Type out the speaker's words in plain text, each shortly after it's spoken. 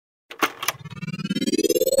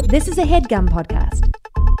This is a HeadGum podcast.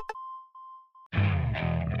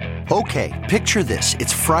 Okay, picture this.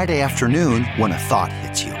 It's Friday afternoon when a thought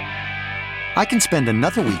hits you. I can spend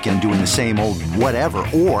another weekend doing the same old whatever,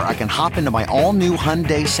 or I can hop into my all-new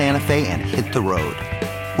Hyundai Santa Fe and hit the road.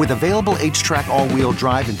 With available H-Track all-wheel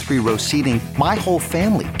drive and 3-row seating, my whole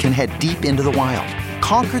family can head deep into the wild.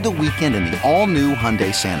 Conquer the weekend in the all-new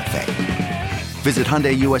Hyundai Santa Fe. Visit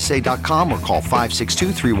HyundaiUSA.com or call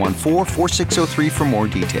 562-314-4603 for more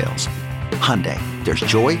details. Hyundai, there's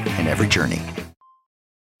joy in every journey.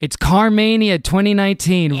 It's CARMANIA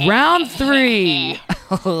 2019, round 3.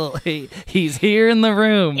 He's here in the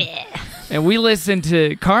room. And we listened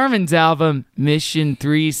to Carmen's album, Mission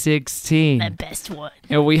 316. The best one.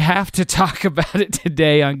 And we have to talk about it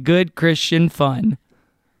today on Good Christian Fun.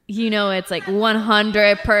 You know it's like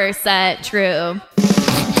 100% true.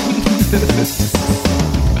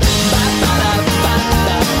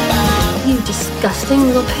 You disgusting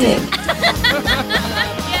little pig.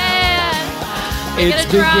 It's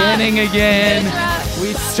beginning again.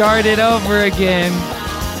 We started over again.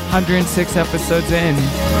 106 episodes in.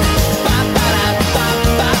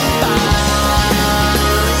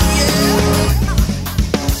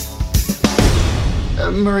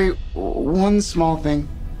 Murray, one small thing.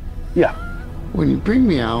 Yeah. When you bring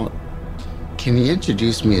me out, can you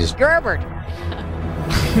introduce me as Gerbert.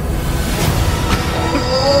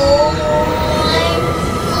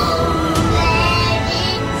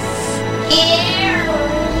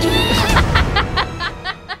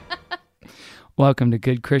 Welcome to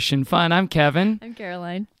Good Christian Fun. I'm Kevin. I'm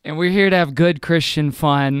Caroline. And we're here to have good Christian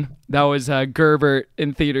fun. That was Gerbert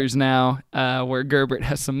in theaters now, where Gerbert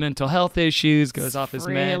has some mental health issues, goes off his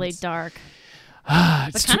meds. Really dark.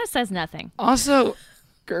 But kind of says nothing. Also,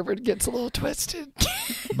 Gerbert gets a little twisted,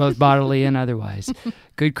 both bodily and otherwise.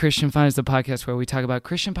 Good Christian Fun is the podcast where we talk about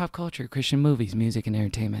Christian pop culture, Christian movies, music, and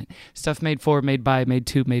entertainment. Stuff made for, made by, made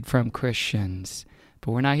to, made from Christians.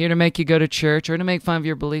 But we're not here to make you go to church or to make fun of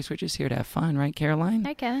your beliefs. We're just here to have fun, right, Caroline?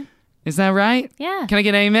 Hi, Kevin. Is that right? Yeah. Can I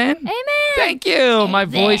get amen? Amen. Thank you. Amen. My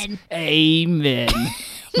voice. Amen.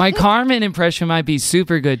 My Carmen impression might be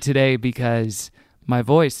super good today because my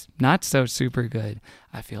voice, not so super good.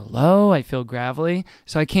 I feel low. I feel gravelly.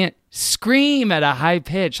 So I can't scream at a high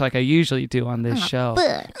pitch like I usually do on this show.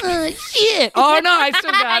 Shit. Oh, no, I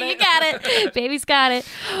still got it. You got it. Baby's got it.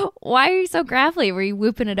 Why are you so gravelly? Were you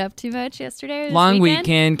whooping it up too much yesterday or this Long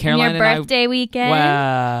weekend? Caroline Your and birthday weekend?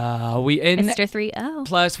 Wow. Mr. 3-0.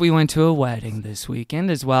 Plus, we went to a wedding this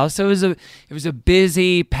weekend as well. So it was a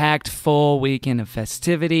busy, packed, full weekend of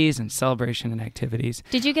festivities and celebration and activities.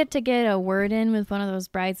 Did you get a word in with one of those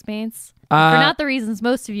bridesmaids? For not the reasons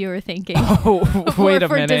most of you are thinking. Oh, wait or a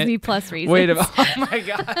for minute. Disney Plus reasons. Wait a minute. Oh, my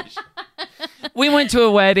gosh. We went to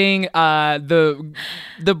a wedding,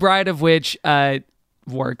 the bride of which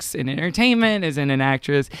works in entertainment, is an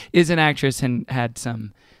actress and had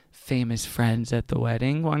some famous friends at the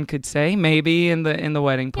wedding, one could say, maybe in the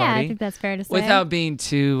wedding party. Yeah, I think that's fair to say. Without being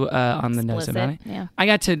too on the nose about it. Yeah. I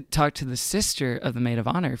got to talk to the sister of the maid of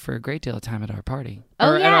honor for a great deal of time at our party.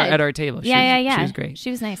 Oh, yeah. At our table. Yeah. She was great.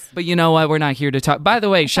 She was nice. But you know what? We're not here to talk. By the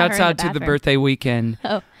way, shouts her in out the to the bathroom. birthday weekend.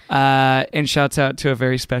 Oh. And shouts out to a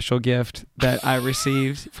very special gift that I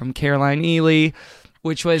received from Caroline Ely,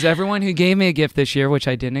 which was everyone who gave me a gift this year, which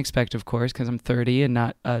I didn't expect, of course, because I'm 30 and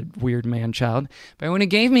not a weird man-child. But everyone who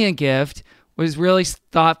gave me a gift was really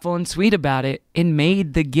thoughtful and sweet about it and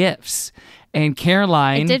made the gifts. And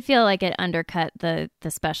Caroline... It did feel like it undercut the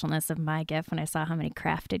specialness of my gift when I saw how many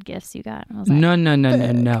crafted gifts you got. I was like,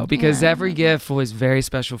 No. Because every gift was very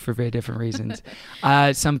special for very different reasons.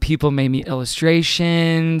 Some people made me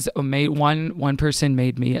illustrations. One person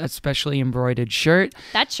made me a specially embroidered shirt.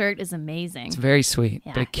 that shirt is amazing. It's very sweet.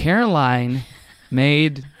 Yeah. But Caroline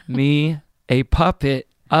made me a puppet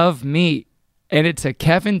of me. And it's a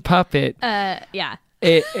Kevin puppet. Yeah.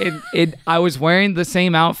 I was wearing the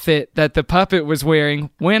same outfit that the puppet was wearing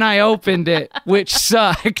when I opened it, which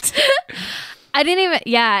sucked. I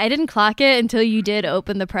didn't clock it until you did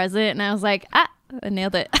open the present, and I was like, I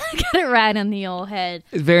nailed it. I got it right on the old head.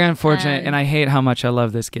 It's very unfortunate, and I hate how much I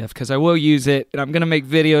love this gift because I will use it, and I'm going to make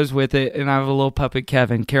videos with it, and I have a little puppet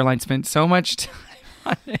Kevin. Caroline spent so much time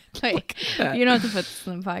on it. Wait, you don't have to put this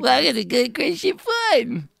in the podcast. Look at the Good Christian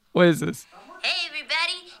Fun. What is this? Hey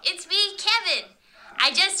everybody, it's me, Kevin. I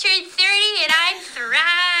just turned 30 and I'm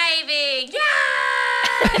thriving. Yeah!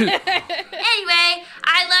 Anyway,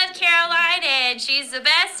 I love Caroline and she's the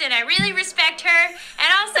best and I really respect her.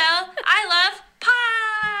 And also, I love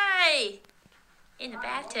pie in the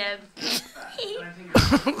bathtub.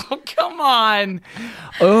 Come on.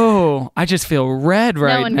 Oh, I just feel red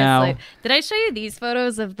right now. Did I show you these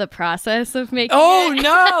photos of the process of making it?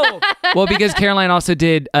 No. Well, because Caroline also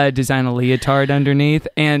did design a leotard underneath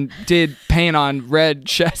and did paint on red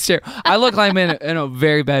chest hair. I look like I'm in a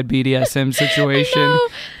very bad BDSM situation.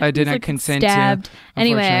 I did not consent stabbed. to.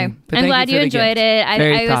 Anyway, I'm glad you enjoyed it.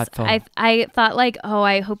 Very thoughtful. I thought like, oh,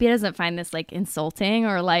 I hope he doesn't find this like insulting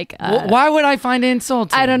or like. Why would I find it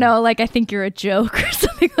insulting? I don't know. Like I think you're a joke or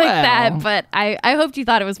something like that. But I hoped you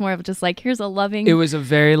thought it was more of just like, here's a loving. It was a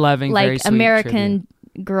very loving, like very sweet American tribute.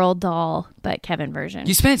 Girl doll, but Kevin version.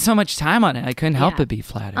 You spent so much time on it. I couldn't help but be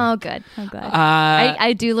flattered. Oh, good. I'm glad.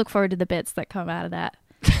 I do look forward to the bits that come out of that.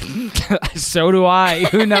 So do I.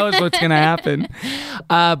 Who knows what's going to happen?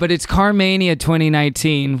 But it's CARMANIA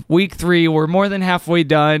 2019. Week 3. We're more than halfway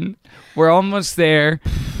done. We're almost there.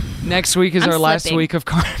 Next week is our last week of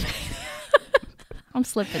CARMANIA. I'm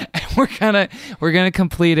slipping. And we're gonna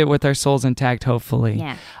complete it with our souls intact, hopefully.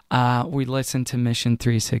 Yeah. We listened to Mission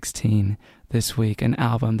 316 this week, an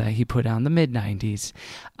album that he put out in the mid-90s.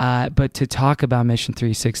 But to talk about Mission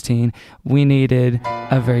 316, we needed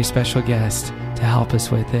a very special guest to help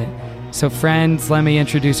us with it. So friends, let me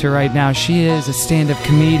introduce her right now. She is a stand-up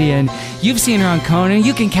comedian. You've seen her on Conan.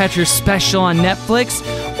 You can catch her special on Netflix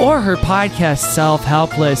or her podcast,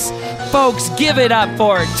 Self-Helpless. Folks, give it up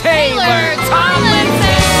for Taylor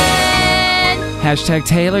Tomlinson! Hashtag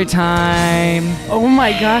Taylor time. Oh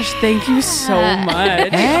my gosh, thank you so much.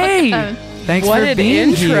 Hey! Thanks what for being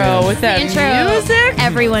intro here. With that music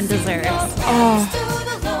everyone deserves. Oh.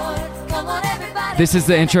 This is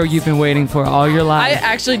the intro you've been waiting for all your life. I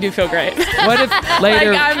actually do feel great. What if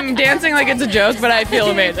later... like, I'm dancing like it's a joke, but I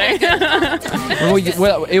feel amazing.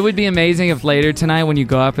 Well, it would be amazing if later tonight when you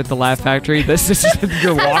go up at the Laugh Factory, this is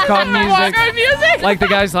your walk-on music. Walk-on music? Like the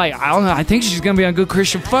guy's like, I don't know, I think she's going to be on Good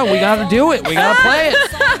Christian Foot. We got to do it. We got to play it.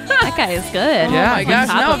 That guy is good. Yeah. Oh my gosh,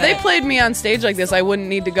 no, if they played me on stage like this, I wouldn't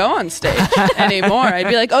need to go on stage anymore. I'd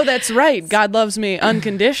be like, oh, that's right. God loves me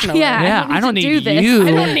unconditionally. Yeah, I don't need this. you.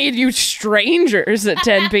 I don't need you strangers at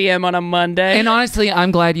 10 p.m. on a Monday. And honestly,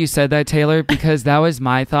 I'm glad you said that, Taylor, because that was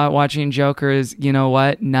my thought watching Joker is, you know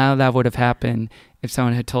what? None of that would have happened if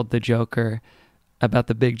someone had told the Joker about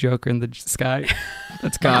the big Joker in the sky.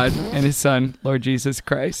 That's God and his son, Lord Jesus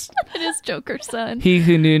Christ. It is Joker's son. He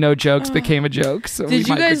who knew no jokes became a joke. So did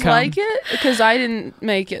you guys like it? Because I didn't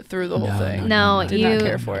make it through the whole thing. No, did not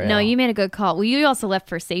care for it. No, you made a good call. Well, you also left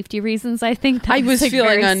for safety reasons, I think. I was like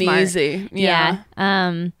feeling very uneasy. Smart.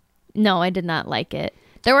 Yeah. No, I did not like it.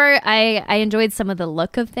 There were I enjoyed some of the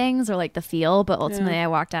look of things or like the feel, but ultimately I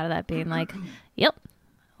walked out of that being like, yep,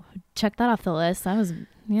 check that off the list. That was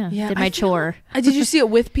did my chore. Did you see it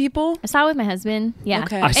with people? I saw it with my husband. Yeah.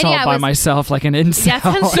 Okay. I saw it by myself like an incel. Yeah,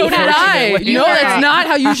 so did I. No, that's not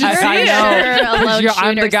how you should see I it. know.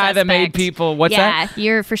 I'm the guy that made people. What's that? Yeah,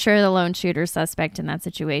 you're for sure the lone shooter suspect in that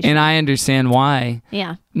situation. And I understand why.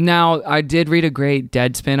 Yeah. Now, I did read a great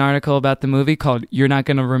Deadspin article about the movie called You're Not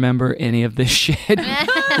Going to Remember Any of This Shit,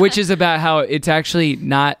 which is about how it's actually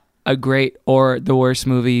not a great or the worst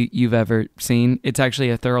movie you've ever seen. It's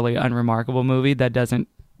actually a thoroughly unremarkable movie that doesn't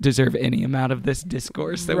deserve any amount of this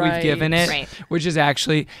discourse that we've given it, which is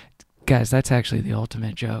actually, guys, that's actually the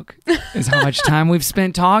ultimate joke, is how much time we've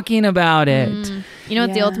spent talking about it. You know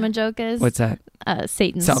what the ultimate joke is? What's that?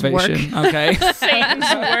 Satan's Salvation. work. Okay.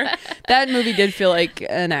 Satan's work. That movie did feel like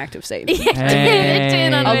an act of Satan. It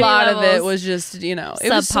did on a many lot levels. of it was just, it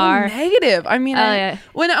was so Subpar. negative. I mean,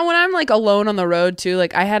 when I'm like alone on the road too,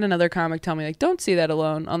 like I had another comic tell me like, don't see that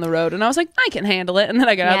alone on the road, and I was like, I can handle it. And then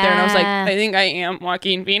I got out there and I was like, I think I am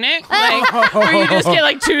Joaquin Phoenix. Like, where you just get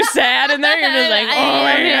like too sad in there, you're just like, oh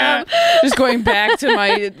my god, just going back to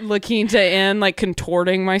my La Quinta Inn, like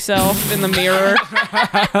contorting myself in the mirror.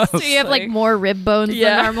 So you have like more rib bones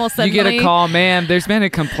than normal. Suddenly. You get a call, ma'am. There's been a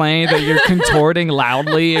complaint that you're contorting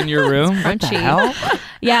loudly in your room. What the hell?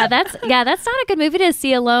 Yeah, that's not a good movie to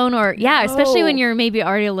see alone, or especially when you're maybe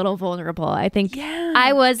already a little vulnerable. I think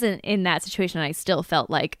I wasn't in that situation. And I still felt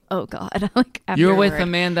like, oh god, like you're with a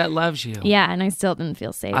man that loves you. Yeah, and I still didn't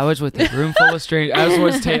feel safe. I was with a room full of strangers. As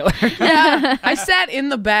was Taylor. Yeah, I sat in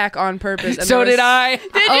the back on purpose. And so did I.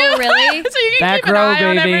 Did you? Really? So you can back keep an row, eye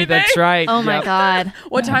on baby. everything? That's right. Oh my god.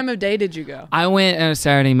 What time of day did you go? I went on a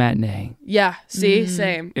Saturday matinee. Yeah. See,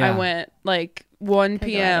 same. Yeah. I went like 1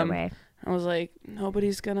 p.m. I I was like,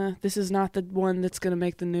 this is not the one that's gonna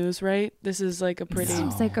make the news, right? This is like a pretty.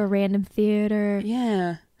 Seems like a random theater.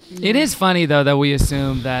 Yeah. It is funny though that we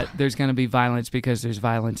assume that there's going to be violence because there's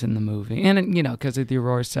violence in the movie, and because of the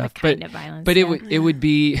Aurora stuff. Kind of violence, but it would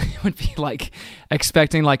be like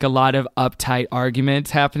expecting like a lot of uptight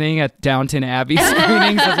arguments happening at Downton Abbey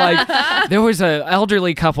screenings of like there was an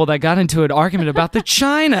elderly couple that got into an argument about the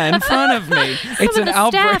china in front of me. It's an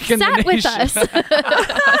outbreak in the nation.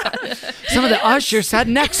 Some of the ushers sat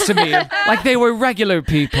next to me like they were regular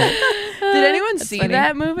people. Did anyone see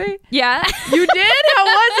that movie? Yeah. You did? How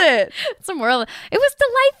was it? Some world. It was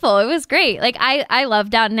delightful. It was great. Like I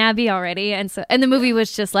loved Downton Abbey already, and the movie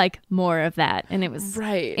was just like more of that, and it was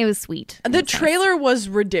right. It was sweet. The trailer was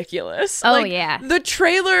ridiculous. Oh like, yeah. The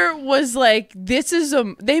trailer was like,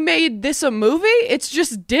 they made this a movie? It's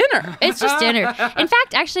just dinner. It's just dinner. In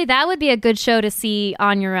fact, actually, that would be a good show to see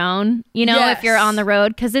on your own. If you're on the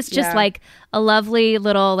road, because it's just like a lovely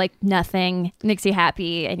little like nothing makes you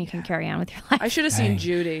happy, and you can carry on with your life. I should have seen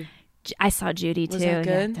Judy. I saw Judy too. Was that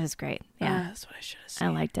good? Yeah, that was great. Yeah, that's what I should have seen.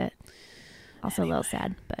 I liked it. Also a little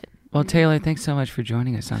sad, but. Well, Taylor, thanks so much for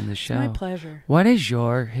joining us on this show. My pleasure. What is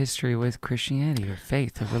your history with Christianity or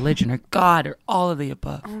faith or religion or God or all of the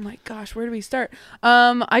above? Oh my gosh, where do we start?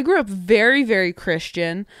 I grew up very, very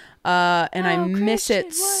Christian, and I miss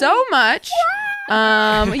it so much. You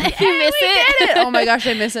miss it? Oh my gosh,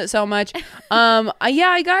 I miss it so much.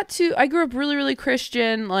 I grew up really, really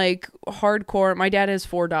Christian, like hardcore. My dad has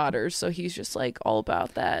 4 daughters, so he's just like all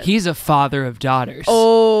about that. He's a father of daughters.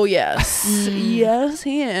 Oh yes. Yes,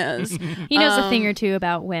 he is. He knows a thing or two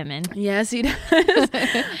about women. Yes, he does.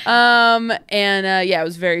 It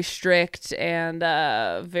was very strict and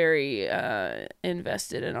very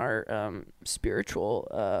invested in our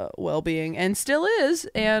spiritual well-being, and still is,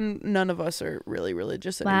 and none of us are really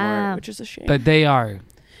religious anymore, which is a shame. But they are.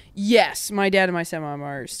 Yes, my dad and my stepmom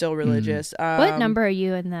are still religious. What number are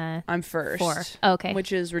you in the? I'm first. 4. Oh, okay.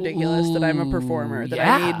 Which is ridiculous that I'm a performer, that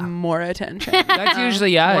I need more attention. That's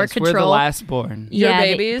usually more us. control. We're the last born. Your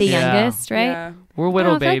babies? The youngest, right? Yeah. We're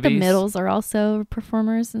little babies. I feel like the middles are also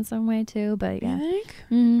performers in some way too, but yeah. You think?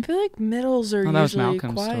 I feel like middles are that was usually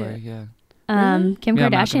Malcolm's quiet. story, yeah. Kim Yeah, Malcolm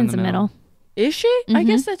in Kardashian's the a middle. Is she? I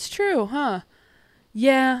guess that's true, huh?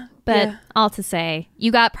 Yeah. But all to say,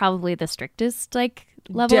 you got probably the strictest like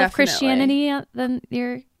level of Christianity than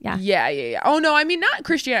your Yeah. Oh no, I mean not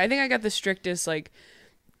Christianity. I think I got the strictest like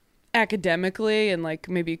academically and like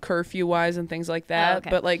maybe curfew wise and things like that. okay.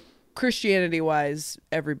 But like Christianity wise,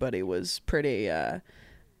 everybody was pretty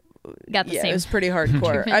got the same. It was pretty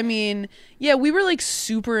hardcore. I mean, we were like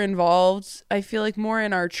super involved. I feel like more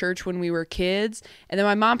in our church when we were kids. And then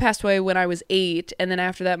my mom passed away when I was 8. And then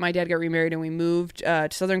after that, my dad got remarried and we moved to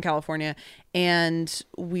Southern California. And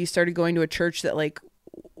we started going to a church that like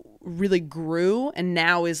really grew and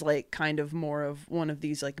now is like kind of more of one of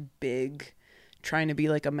these like big, trying to be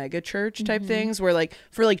like a mega church type things, where like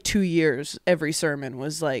for like 2 years every sermon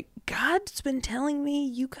was like, God's been telling me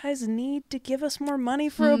you guys need to give us more money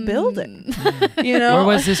for a building. Where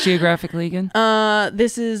was this geographically again?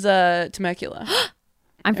 This is Temecula.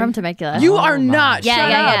 I'm from Temecula. You are not. Yeah,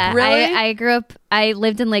 Shut up. Really? I grew up. I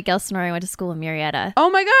lived in Lake Elsinore. I went to school in Marietta. Oh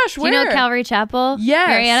my gosh, Do where? you know Calvary Chapel? Yes.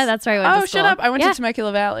 Marietta. That's where I went to school. Shut up! I went to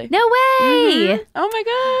Temecula Valley. No way! Oh my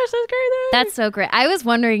gosh, that's great. That's so great. I was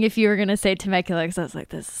wondering if you were gonna say Temecula because I was like,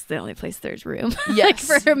 this is the only place there's room. Yes.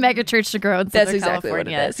 like for a mega church to grow in Southern That's exactly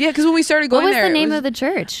California. what it is. Yeah, because when we started going what was there, the name of the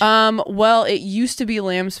church? Well, it used to be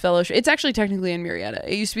Lamb's Fellowship. It's actually technically in Marietta.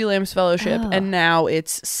 It used to be Lamb's Fellowship, and now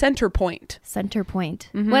it's Center Point. Center Point.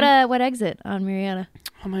 What exit on Marietta?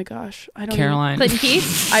 Oh my gosh, I don't. Caroline. Clinton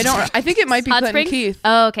Keith? I think it might be Hot Clinton Springs? Keith.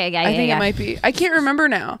 Oh, okay. Yeah, I think it might be. I can't remember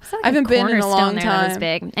now. I haven't been in a long There time. that was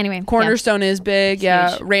big. Anyway, Cornerstone is big.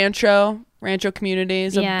 Yeah. Huge. Rancho Community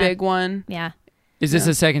is a big one. Yeah. Is this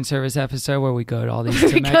a second service episode where we go to all these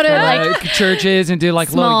We go to, like, churches and do like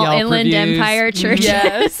small little Yelp Inland reviews? Empire churches.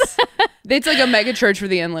 Yes. It's like a mega church for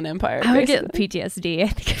the Inland Empire. I would basically. get PTSD. I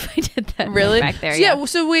think if I did that Really? back there. So,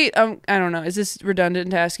 so wait, I don't know. Is this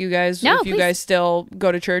redundant to ask you guys No, if you please. guys still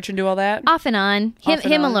go to church and do all that? Off and on. Off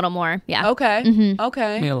and Him on. a little more. Yeah. Okay. Mm-hmm.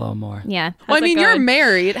 Okay. Me a little more. Yeah. Well, I How's it mean, you're going?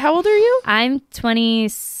 married. How old are you? I'm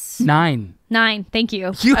 29. 9. Thank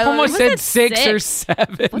you. You I almost was said it 6 or 6?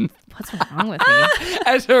 7 What's wrong with me?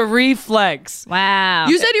 as a reflex. Wow.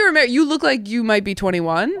 You said you were married. You look like you might be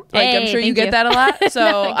 21. Like, I'm Hey, sure you thank get you. that a lot. So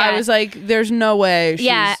No, I God. was like, there's no way.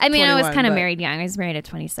 Yeah. I mean, I was kind of but- married young. I was married at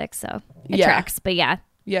 26, so it Yeah. tracks. But yeah.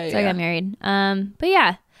 Yeah. So I got married. But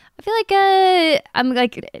yeah. I feel like I'm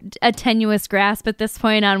like a tenuous grasp at this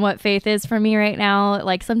point on what faith is for me right now.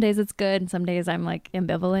 Like some days it's good and some days I'm like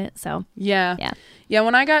ambivalent. So Yeah. yeah.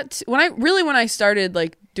 When I started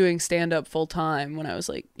like doing stand up full time when I was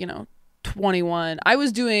like, 20 21. I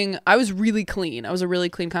was really clean. I was a really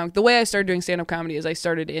clean comic. The way I started doing stand-up comedy is I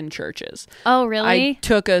started in churches. Oh, really? I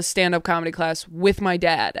took a stand-up comedy class with my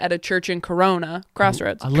dad at a church in Corona,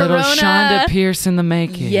 Crossroads. A little Shonda Pierce in the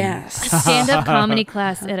making. Yes. A stand-up comedy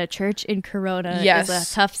class at a church in Corona is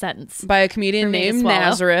a tough sentence. By a comedian named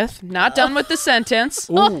Nazareth. Not done with the sentence.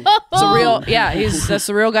 Ooh. It's a real, that's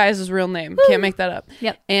the real guy, is his real name. Can't make that up.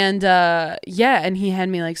 Yep. And and he had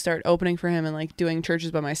me like start opening for him and like doing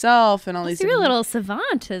churches by myself and all these. You're a little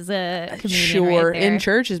savant as a comedian. Sure, right there. in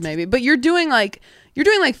churches maybe, but you're doing like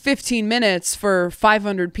 15 minutes for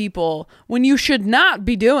 500 people when you should not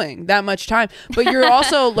be doing that much time. But you're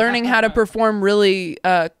also learning how to perform really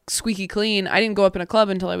squeaky clean. I didn't go up in a club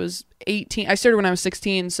until I was 18. I started when I was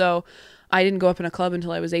 16, so I didn't go up in a club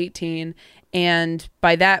until I was 18. And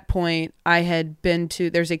by that point, I had been to,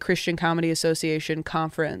 there's a Christian Comedy Association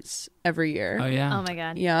conference every year. Oh, yeah. Oh, my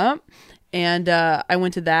God. Yeah. And I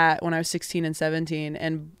went to that when I was 16 and 17.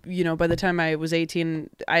 And, by the time I was 18,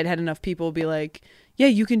 I'd had enough people be like, yeah,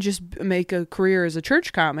 you can just make a career as a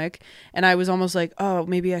church comic. And I was almost like, oh,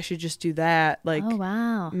 maybe I should just do that. Like, oh,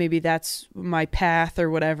 wow. Maybe that's my path or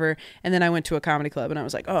whatever. And then I went to a comedy club and I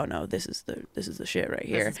was like, oh no, this is the shit right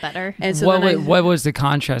here. This is better. And so what was the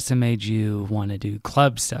contrast that made you want to do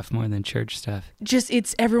club stuff more than church stuff? Just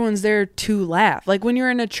everyone's there to laugh. Like when you're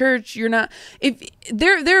in a church, you're not. If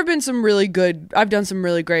there have been some really good. I've done some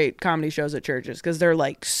really great comedy shows at churches because they're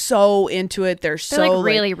like so into it. They're so like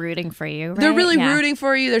really rooting for you. Right? They're really rooting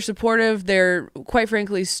for you. They're supportive. They're quite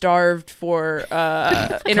frankly starved for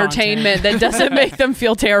entertainment that doesn't make them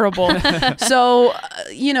feel terrible. So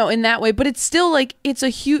in that way, but it's still like it's a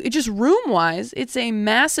huge. Just room wise, it's a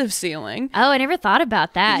massive ceiling. Oh, I never thought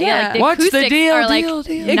about that. Yeah, like the what's acoustics the deal? are like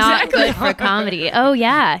Deal. not Exactly. good for comedy. Oh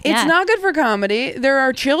yeah, It's not good for comedy. There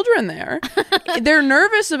are children there. They're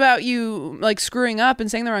nervous about you like screwing up and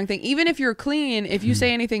saying the wrong thing. Even if you're clean, if you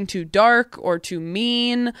say anything too dark or too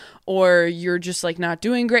mean or you're just like not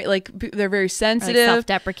doing great, like they're very sensitive, like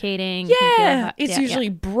self-deprecating. Yeah, it's usually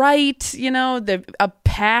bright. A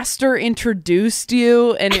pastor introduced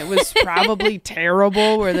you, and it was probably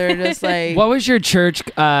terrible. Where they're just like, what was your church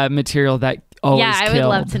material that always I killed? would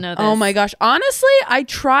love to know this. Oh my gosh, honestly, I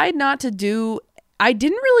tried not to do. I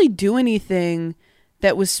didn't really do anything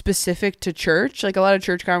that was specific to church. Like a lot of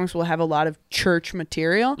church comics will have a lot of church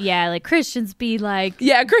material. Yeah, like Christians be like,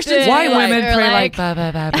 yeah, Christians. White women or pray like, bah,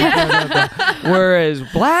 bah, bah, bah, bah, bah, bah. Whereas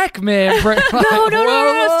black men pray like,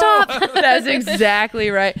 no, stop. That's exactly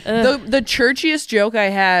right. The churchiest joke I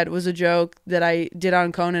had was a joke that I did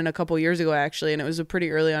on Conan a couple years ago, actually, and it was a pretty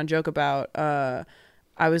early on joke about.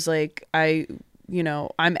 I was like,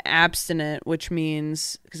 I'm abstinent, which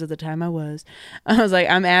means, because at the time I was like,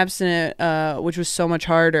 I'm abstinent, which was so much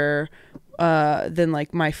harder than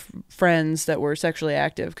like my friends that were sexually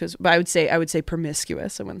active. But I would say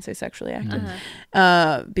promiscuous. I wouldn't say sexually active.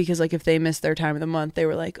 Because like if they missed their time of the month, they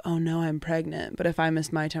were like, oh no, I'm pregnant. But if I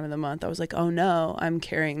missed my time of the month, I was like, oh no, I'm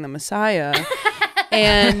carrying the Messiah.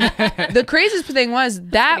 And the craziest thing was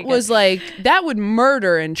that would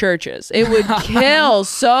murder in churches. It would kill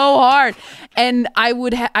so hard. And I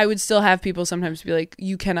would still have people sometimes be like,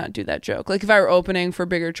 you cannot do that joke. Like if I were opening for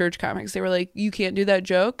bigger church comics, they were like, you can't do that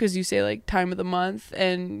joke because you say like time of the month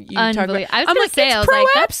and you talk about. I was like, it's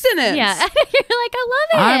pro-abstinence. Yeah, you're like, I love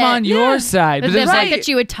it. I'm on your side. But the fact that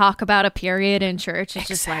you would talk about a period in church is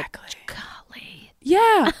just like, golly.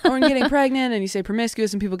 Yeah, or in getting pregnant and you say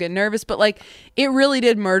promiscuous and people get nervous, but like it really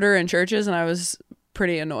did murder in churches, and I was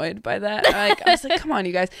pretty annoyed by that. Like I was like, come on,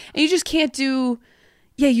 you guys, and you just can't do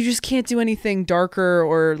anything darker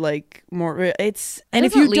or like more. And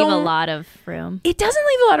if you leave don't a lot of room, it doesn't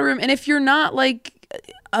leave a lot of room. And if you're not like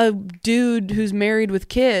a dude who's married with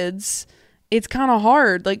kids, it's kind of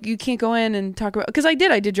hard. Like you can't go in and talk about, because I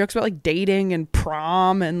did jokes about like dating and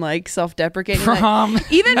prom and like self-deprecating. Prom.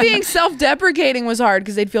 Like, even being self-deprecating was hard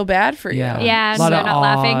because they'd feel bad for you. Yeah, a lot of not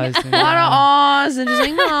laughing. A lot of awes and just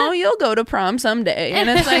like, no, you'll go to prom someday. And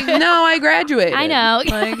it's like, no, I graduated. I know.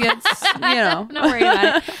 Like it's, Not worried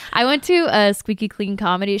about it. I went to a Squeaky Clean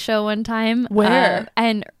comedy show one time. Where?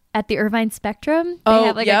 And at the Irvine Spectrum. They Oh,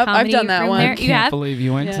 have like yep, a comedy I've done that room one. there. I You can't have? believe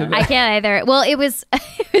you went to that. I can't either. Well, it was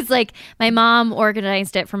like my mom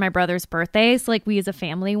organized it for my brother's birthday. So like we as a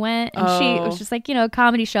family went, and it was just like, a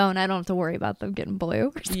comedy show, and I don't have to worry about them getting blue.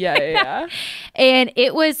 Or something Yeah. And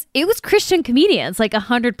it was Christian comedians, like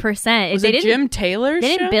 100%. Was it Jim Taylor's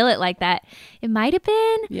They show? didn't bill it like that. It might have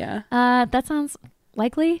been. Yeah. That sounds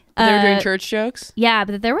likely. They were doing church jokes? Yeah,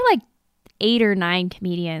 but there were like 8 or 9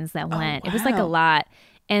 comedians that went. It was like a lot.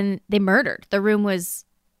 And they murdered. The room was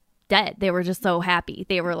dead. They were just so happy.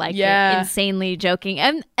 They were like insanely joking.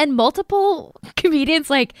 And multiple comedians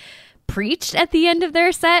like preached at the end of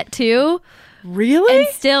their set too. Really? And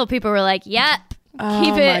still people were like, yep.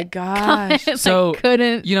 Keep it. Oh my gosh! So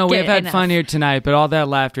couldn't. We've had fun here tonight, but all that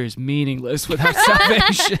laughter is meaningless without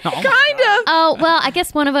salvation. Kind of. Oh well, I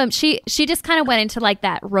guess one of them. She just kind of went into like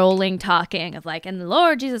that rolling talking of like, and the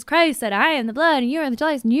Lord Jesus Christ said, "I am the blood, and you are the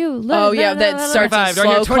dice, and you." Oh yeah, that starts a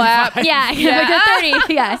slow clap. Yeah, like a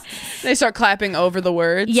 30. Yeah, they start clapping over the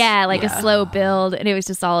words. Yeah, like a slow build, and it was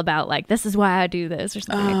just all about like, this is why I do this or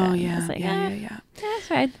something. Oh like that. yeah, I was like, yeah. That's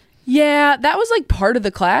fine. Yeah, that was like part of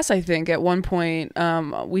the class, I think. At one point,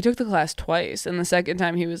 we took the class twice, and the second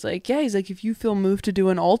time he was like, he's like, if you feel moved to do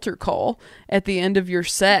an altar call at the end of your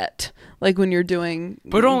set, like when you're doing...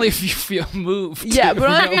 But only if you feel moved. Yeah, but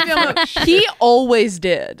only if you feel moved. He always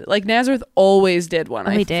did. Like, Nazareth always did one,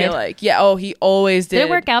 I feel like. Yeah, he always did. Did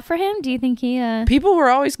it work out for him? Do you think he... People were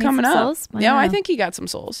always coming up. Souls? Yeah, I think he got some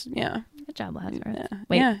souls, yeah. Good job, Lazarus. Yeah.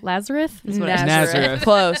 Wait, yeah. Lazarus? Nazareth.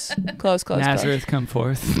 Close. Nazareth, come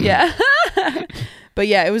forth. Yeah. But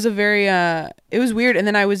yeah, it was it was weird. And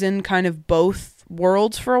then I was in kind of both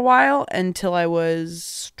worlds for a while until I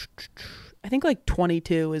was, I think like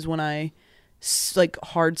 22 is when I like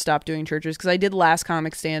hard stopped doing churches. Cause I did Last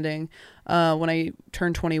Comic Standing when I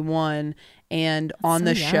turned 21. And on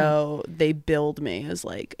the show, they billed me as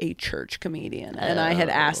like a church comedian. And I had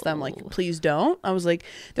asked them like, please don't. I was like,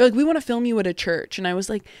 they're like, we want to film you at a church. And I was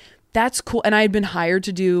like, that's cool. And I had been hired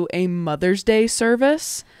to do a Mother's Day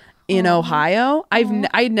service in Ohio.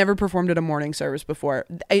 I'd never performed at a morning service before.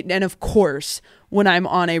 And of course, when I'm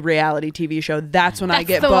on a reality TV show, that's when I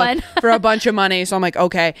get booked for a bunch of money. So I'm like,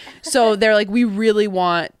 okay. So they're like, we really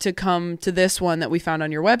want to come to this one that we found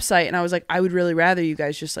on your website. And I was like, I would really rather you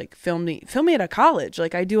guys just like film me at a college.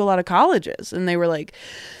 Like I do a lot of colleges. And they were like,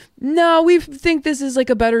 no, we think this is like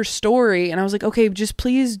a better story. And I was like, okay, just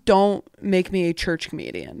please don't make me a church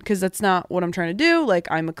comedian, because that's not what I'm trying to do. Like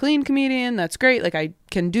I'm a clean comedian. That's great. Like I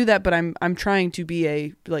can do that, but I'm trying to be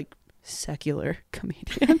a like secular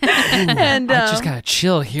comedian. And I just gotta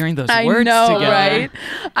chill hearing those I words know, together. right?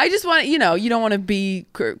 I just want, you don't want to be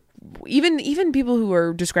even people who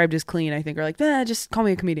are described as clean, I think, are like, just call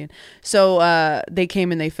me a comedian. So they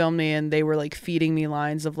came and they filmed me, and they were like feeding me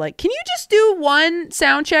lines of like, can you just do one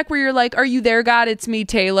sound check where you're like, are you there, God? It's me,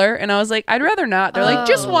 Taylor. And I was like, I'd rather not. They're like,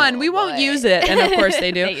 just one. We won't use it. And of course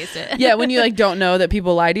they do. They used it. Yeah, when you like don't know that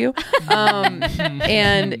people lie to you.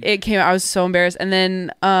 And it came. I was so embarrassed. And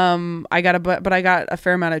then I got a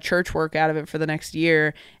fair amount of church work out of it for the next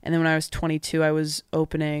year. And then when I was 22, I was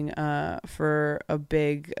opening for a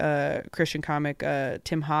big Christian comic,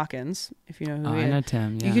 Tim Hawkins, if you know who he is. I know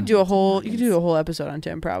Tim. Yeah. You could do a whole episode on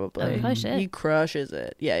Tim probably. Oh, shit. He crushes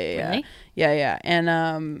it. Yeah. Really? Yeah.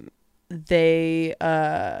 And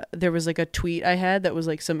there was like a tweet I had that was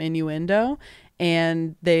like some innuendo,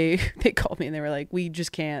 and they called me and they were like, we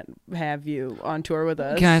just can't have you on tour with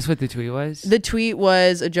us. Can I ask what the tweet was? The tweet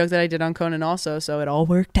was a joke that I did on Conan also, so it all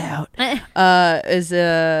worked out. I'm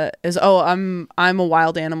a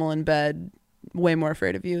wild animal in bed, way more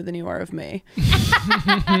afraid of you than you are of me.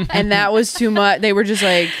 And that was too much. They were just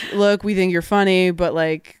like, look, we think you're funny, but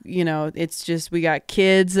like, it's just, we got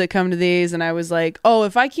kids that come to these. And I was like,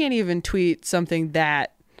 if I can't even tweet something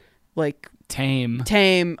that like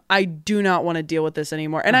tame, I do not want to deal with this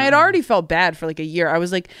anymore. And I had already felt bad for like a year. I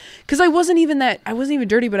was like, because I wasn't even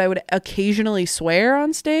dirty, but I would occasionally swear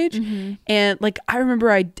on stage. And like, I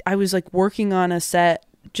remember I was like working on a set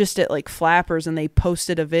just at like Flappers, and they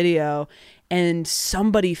posted a video, and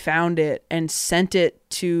somebody found it and sent it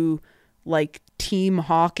to like Team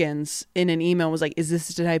Hawkins in an email, was like, is this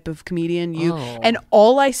the type of comedian you? And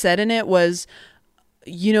all I said in it was,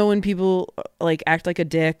 when people like act like a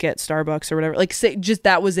dick at Starbucks or whatever, like say, just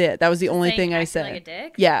that was it. That was the only thing I said. Like a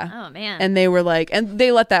dick? Yeah. Oh man. And they were like, and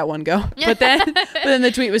they let that one go. But then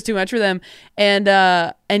the tweet was too much for them. And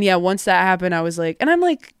yeah, once that happened, I was like, and I'm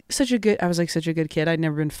like such a good kid. I'd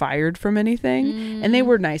never been fired from anything. And they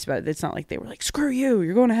were nice about it. It's not like they were like, screw you,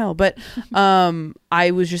 you're going to hell. But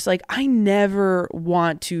I was just like, I never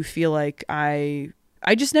want to feel like I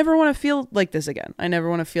just never want to feel like this again. I never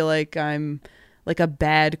want to feel like I'm like a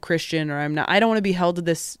bad Christian, or I'm not. I don't want to be held to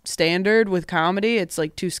this standard with comedy. It's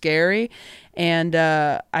like too scary. And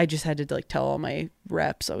I just had to like tell all my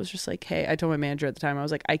reps. I was just like, hey, I told my manager at the time, I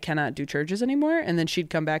was like, I cannot do churches anymore. And then she'd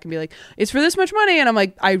come back and be like, it's for this much money. And I'm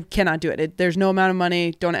like, I cannot do it. There's no amount of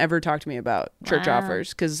money. Don't ever talk to me about church offers,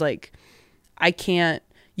 because like I can't.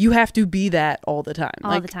 You have to be that all the time.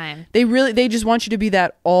 All the time. They just want you to be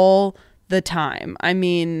that all the time. I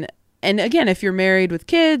mean, and again, if you're married with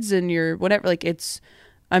kids and you're whatever, like it's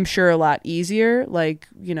I'm sure a lot easier. Like,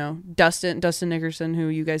 you know, Dustin Nickerson, who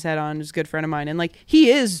you guys had on, is a good friend of mine. And like, he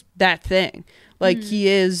is that thing. Like he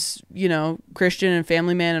is, you know, Christian and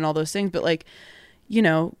family man and all those things. But like, you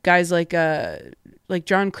know, guys like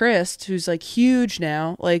John Christ, who's like huge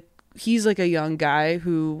now, like he's like a young guy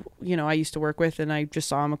who, you know, I used to work with, and I just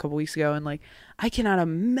saw him a couple weeks ago, and like, I cannot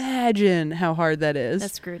imagine how hard that is. The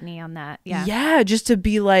scrutiny on that. Yeah. Yeah. Just to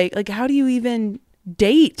be like, how do you even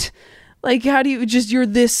date? Like, how do you you're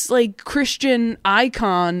this like Christian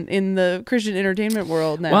icon in the Christian entertainment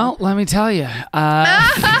world now? Well, let me tell you.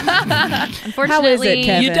 Unfortunately, how is it,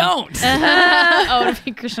 Kevin? You don't. To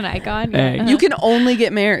be Christian icon. Hey. You can only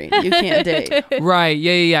get married. You can't date. Right.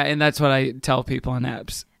 Yeah. And that's what I tell people on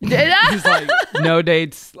apps. It's like, no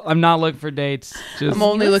dates. I'm not looking for dates. Just I'm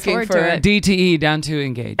only looking for DTE down to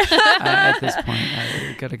engage. At this point,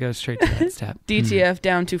 I gotta go straight to that step. DTF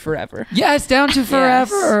down to forever. Yes, down to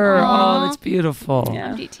forever. Yes. Oh, that's beautiful.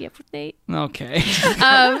 Yeah. DTF with date. Okay.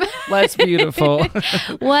 Less beautiful.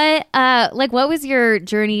 What was your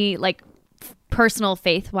journey like personal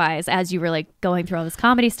faith wise as you were like going through all this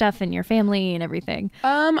comedy stuff and your family and everything?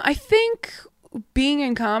 I think being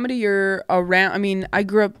in comedy, you're around. I mean,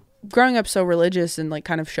 growing up so religious and like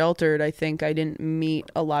kind of sheltered. I think I didn't meet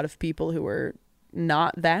a lot of people who were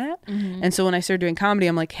not that. And so when I started doing comedy,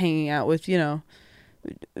 I'm like hanging out with, you know,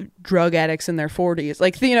 drug addicts in their 40s,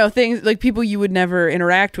 like, you know, things like people you would never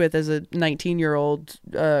interact with as a 19-year-old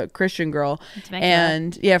Christian girl.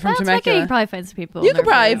 And yeah, from Temecula, you can probably find some people. You could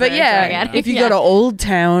probably, but yeah, if you go to Old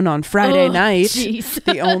Town on Friday night,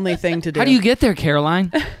 the only thing to do. How do you get there,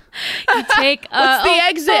 Caroline? You take what's the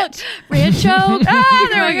exit? Rancho.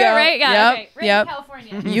 There we go. Right? Yeah. Yep. Okay. Yep.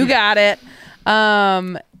 California. You got it.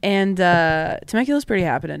 And Temecula's pretty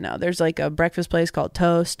happening now. There's like a breakfast place called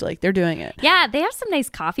Toast. Like they're doing it. Yeah, they have some nice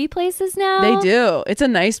coffee places now. They do. It's a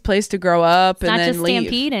nice place to grow up it's and not then just leave.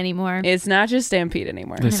 Stampede anymore. It's not just Stampede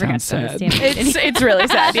anymore. This sounds sad. It's really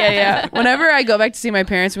sad. Yeah. Whenever I go back to see my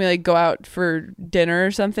parents and we like go out for dinner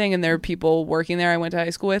or something and there are people working there I went to high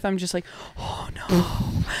school with, I'm just like, oh no,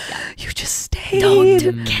 you just stayed.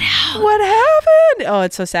 Don't get out. What happened? Oh,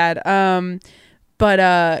 it's so sad. But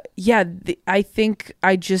I think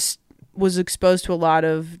I just was exposed to a lot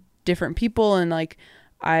of different people, and like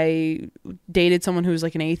I dated someone who was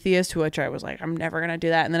like an atheist, which I was like, I'm never gonna do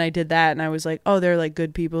that. And then I did that, and I was like, oh, they're like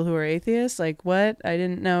good people who are atheists. Like what? I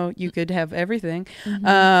didn't know you could have everything.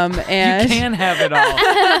 And you can have it all,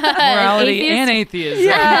 morality and atheism.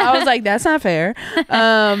 Yeah, I was like, that's not fair.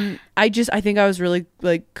 I think I was really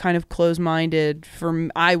like kind of closed-minded.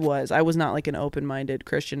 I was not like an open-minded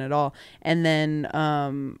Christian at all. And then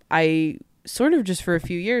I sort of just for a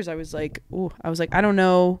few years I was like, I don't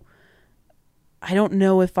know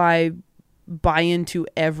if I buy into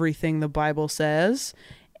everything the Bible says,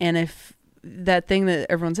 and if that thing that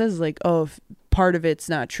everyone says is like, oh, if part of it's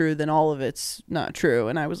not true, then all of it's not true.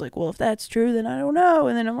 And I was like, well, if that's true, then I don't know.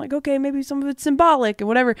 And then I'm like, okay, maybe some of it's symbolic and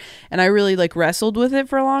whatever. And I really like wrestled with it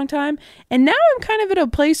for a long time. And now I'm kind of at a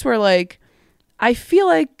place where like I feel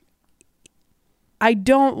like I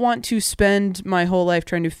don't want to spend my whole life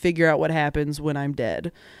trying to figure out what happens when I'm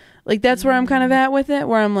dead. Like that's where I'm kind of at with it,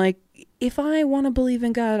 where I'm like, if I want to believe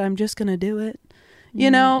in God, I'm just going to do it, you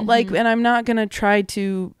know, like, and I'm not going to try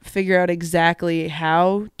to figure out exactly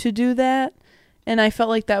how to do that. And I felt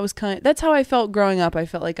like that's how I felt growing up. I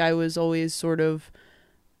felt like I was always sort of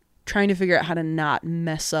trying to figure out how to not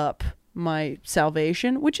mess up my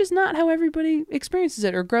salvation, which is not how everybody experiences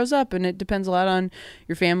it or grows up. And it depends a lot on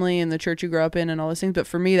your family and the church you grew up in and all those things. But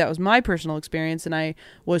for me, that was my personal experience. And I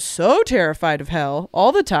was so terrified of hell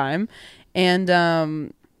all the time.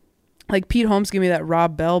 And, like Pete Holmes gave me that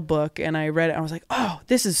Rob Bell book and I read it and I was like, oh,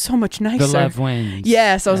 this is so much nicer. The Love Wins.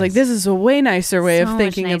 Yes. I was like, this is a way nicer way so of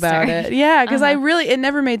thinking about it. Yeah. Because it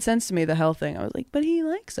never made sense to me, the hell thing. I was like, but he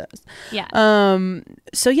likes us. Yeah.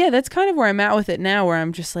 So yeah, that's kind of where I'm at with it now, where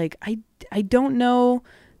I'm just like, I don't know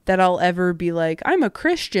that I'll ever be like, I'm a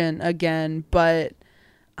Christian again, but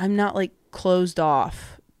I'm not like closed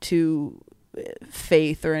off to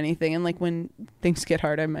faith or anything. And like when things get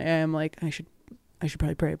hard, I'm like, I should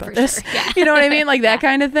probably pray about this. Sure. Yeah. You know what I mean? Like that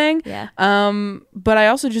kind of thing. Yeah. But I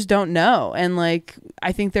also just don't know. And like,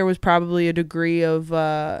 I think there was probably a degree of,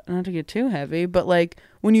 not to get too heavy, but like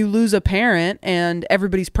when you lose a parent and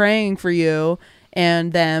everybody's praying for you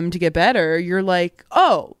and them to get better, you're like,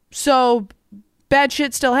 oh, so bad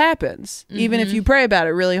shit still happens, even if you pray about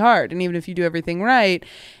it really hard. And even if you do everything right.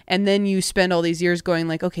 And then you spend all these years going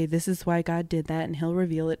like, okay, this is why God did that. And he'll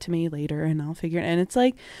reveal it to me later and I'll figure it. And it's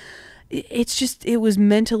like, it was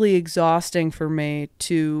mentally exhausting for me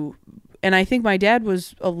to and I think my dad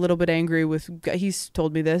was a little bit angry with, he's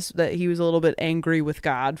told me this, that he was a little bit angry with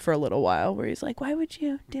God for a little while, where he's like, why would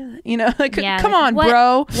you do that? You know, like, come on,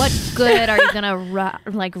 bro. What good are you gonna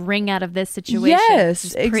wring out of this situation? Yes,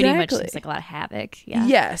 exactly. Pretty much seems like a lot of havoc. Yeah.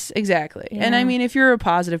 Yes, exactly. Yeah. And I mean, if you're a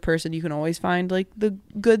positive person, you can always find like the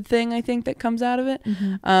good thing, I think, that comes out of it.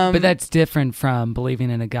 Mm-hmm. But that's different from believing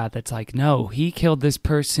in a God that's like, no, he killed this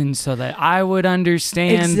person so that I would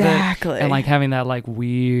understand. Exactly. And like having that like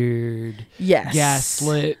weird,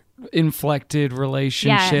 gaslit, inflected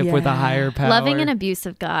relationship with a higher power. Loving an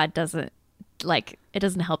abusive God doesn't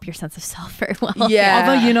help your sense of self very well. Yeah.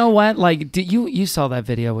 Although, you know what? Like, you saw that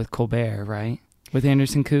video with Colbert, right? With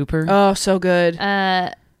Anderson Cooper? Oh, so good.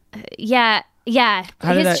 Yeah.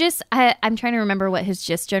 I'm trying to remember what his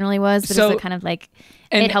gist generally was, but it's kind of like,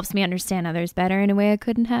 it helps me understand others better in a way I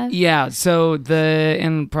couldn't have. Yeah, so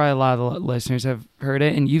and probably a lot of the listeners have heard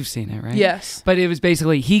it, and you've seen it, right? Yes. But it was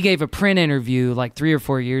basically, he gave a print interview like 3 or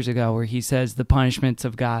 4 years ago where he says the punishments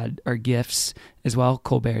of God are gifts as well.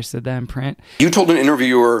 Colbert said that in print. You told an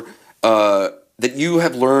interviewer that you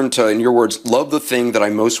have learned to, in your words, love the thing that I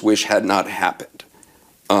most wish had not happened.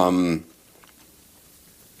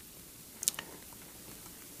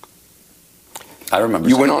 I remember.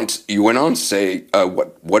 You went on to say,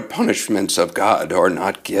 what punishments of God are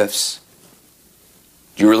not gifts?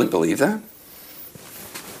 Do you really believe that?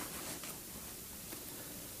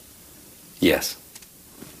 Yes.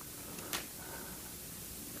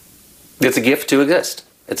 It's a gift to exist.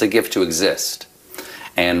 It's a gift to exist.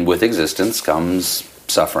 And with existence comes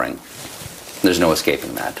suffering. There's no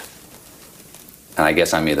escaping that. And I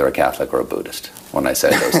guess I'm either a Catholic or a Buddhist when I say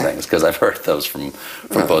those things, because I've heard those from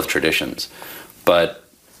both traditions. But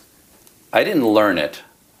I didn't learn it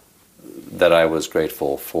that I was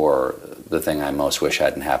grateful for the thing I most wish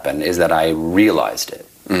hadn't happened, is that I realized it.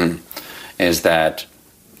 Mm-hmm. Is that,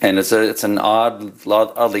 and it's an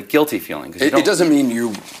oddly guilty feeling. It doesn't mean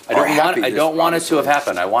you are happy. I don't want it to have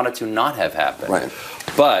happened. I want it to not have happened. Right.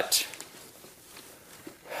 But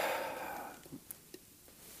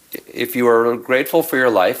if you are grateful for your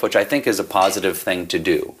life, which I think is a positive thing to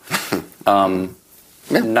do,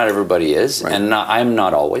 not everybody is, right. And I'm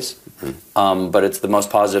not always, but it's the most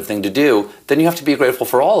positive thing to do, then you have to be grateful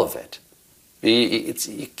for all of it.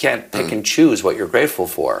 You can't pick and choose what you're grateful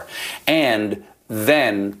for. And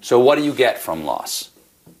then, so what do you get from loss?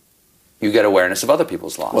 You get awareness of other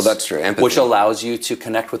people's loss. Well, that's true. Empathy. Which allows you to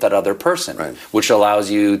connect with that other person, right. Which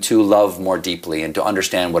allows you to love more deeply and to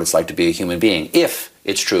understand what it's like to be a human being, if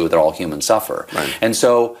it's true that all humans suffer. Right. And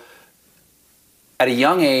so, at a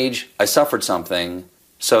young age, I suffered something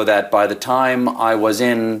so that by the time I was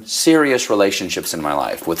in serious relationships in my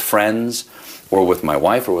life, with friends, or with my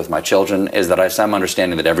wife, or with my children, is that I have some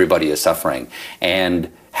understanding that everybody is suffering.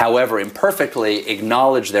 And however imperfectly,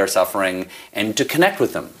 acknowledge their suffering and to connect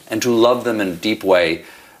with them and to love them in a deep way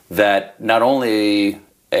that not only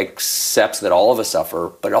accepts that all of us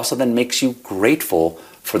suffer, but also then makes you grateful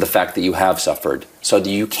for the fact that you have suffered, so that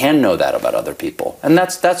you can know that about other people. And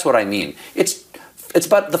that's what I mean. It's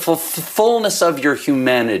about the fullness of your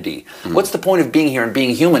humanity. Mm-hmm. What's the point of being here and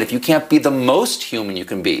being human if you can't be the most human you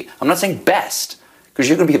can be? I'm not saying best, because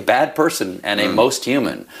you're going to be a bad person and a most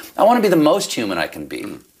human. I want to be the most human I can be.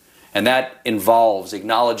 And that involves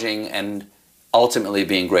acknowledging and ultimately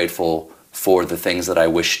being grateful for the things that I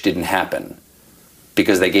wish didn't happen,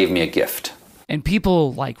 because they gave me a gift. And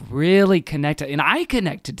people like really connected, and I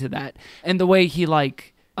connected to that. And the way he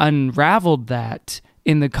like unraveled that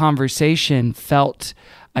in the conversation felt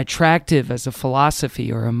attractive as a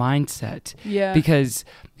philosophy or a mindset. Yeah. Because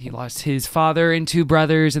he lost his father and 2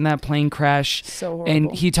 brothers in that plane crash. So horrible.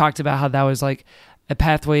 And he talked about how that was like a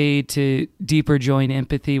pathway to deeper joy and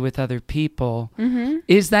empathy with other people. Mm-hmm.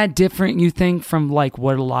 Is that different, you think, from like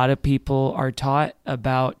what a lot of people are taught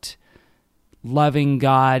about loving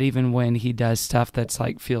God even when he does stuff that's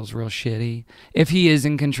like feels real shitty? If he is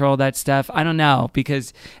in control of that stuff, I don't know,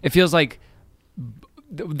 because it feels like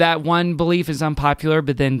that one belief is unpopular,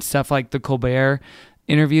 but then stuff like the Colbert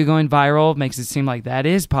interview going viral makes it seem like that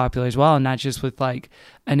is popular as well, and not just with like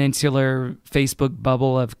an insular Facebook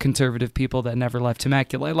bubble of conservative people that never left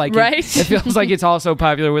Temecula. Like, right? It feels like it's also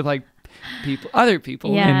popular with like other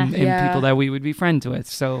people and people that we would be friends with.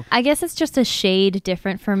 So I guess it's just a shade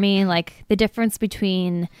different for me. Like the difference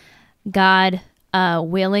between God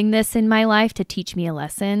willing this in my life to teach me a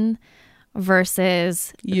lesson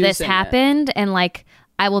versus this happened and like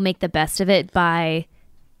I will make the best of it by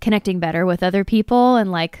connecting better with other people,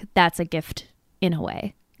 and like that's a gift in a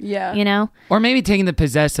way. Yeah. You know? Or maybe taking the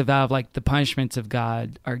possessive out of like the punishments of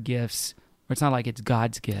God are gifts, Or it's not like it's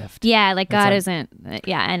God's gift. Yeah, like God like, isn't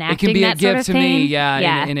enacting it can be that a gift sort of to thing.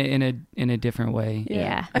 me, in a different way.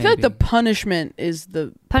 Yeah. I feel like the punishment is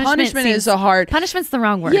Punishment's a hard. Punishment's the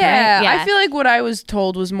wrong word. Yeah, right? I feel like what I was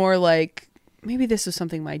told was more like, maybe this is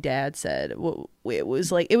something my dad said. It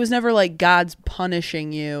was like, it was never like God's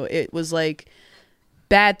punishing you. It was like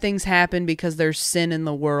bad things happen because there's sin in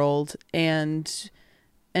the world, and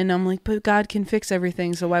I'm like, but God can fix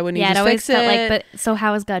everything, so why wouldn't he just fix it? Like, but so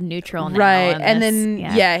how is God neutral now? Right. And then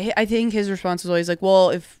I think his response was always like,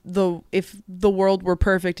 well, if the world were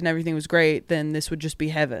perfect and everything was great, then this would just be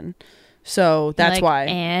heaven. So that's like, why.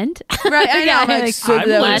 And right, I know. like, so I'm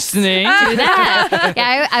listening. Do that.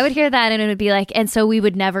 Yeah, I would hear that, and it would be like, and so we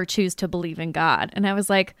would never choose to believe in God. And I was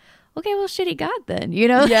like, okay, well, shitty God then, you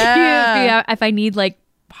know? Yeah. If I need like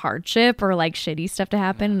hardship or like shitty stuff to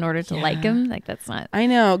happen in order to like him, like that's not. I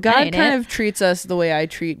know. God kind of treats us the way I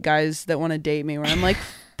treat guys that want to date me, where I'm like,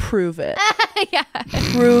 prove it. Yeah.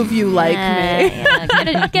 Prove you like me.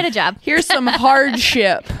 Yeah. Get a job. Here's some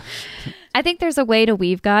hardship. I think there's a way to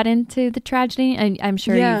weave God into the tragedy, and I'm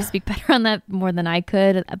sure you speak better on that more than I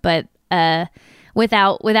could, but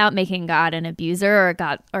without making God an abuser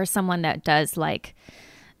or someone that does like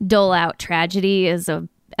dole out tragedy as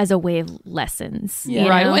a way of lessons. Yeah.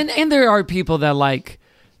 Right. And there are people that like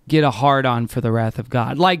get a hard on for the wrath of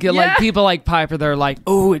God. Like people like Piper, they're like,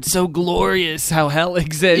 oh, it's so glorious how hell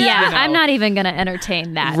exists. Yeah, you know? I'm not even going to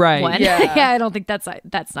entertain that one. Yeah. I don't think that's not it.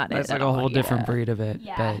 That's like a whole different breed of it.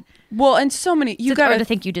 Yeah. But Well, and so many you got to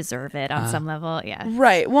think you deserve it on some level. Yeah.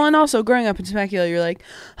 Right. Well, and also growing up in Temecula, you're like,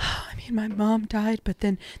 oh, I mean, my mom died, but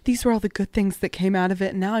then these were all the good things that came out of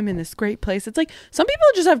it, and now I'm in this great place. It's like some people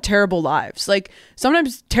just have terrible lives. Like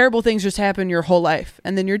sometimes terrible things just happen your whole life,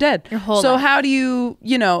 and then you're dead. Your whole so life. how do you,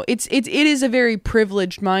 it is a very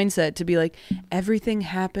privileged mindset to be like, everything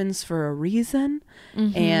happens for a reason,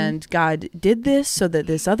 and God did this so that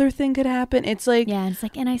this other thing could happen. It's like, it's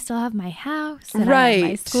like, and I still have my house, and right, I have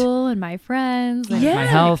my school and my friends, and my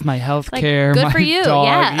health, my health care, good my for you. dog.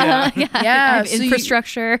 Yeah. I have so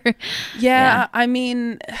infrastructure. I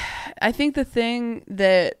mean, I think the thing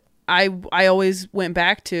that I always went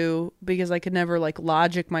back to, because I could never like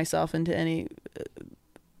logic myself into any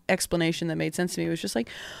explanation that made sense to me, was just like,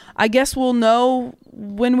 I guess we'll know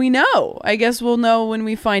when we know. I guess we'll know when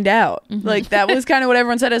we find out. Like that was kind of what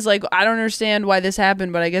everyone said, is like, I don't understand why this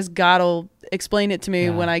happened, but I guess God will explain it to me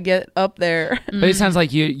when I get up there. But it sounds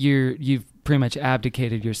like you've pretty much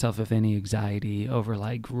abdicated yourself of any anxiety over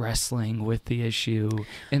like wrestling with the issue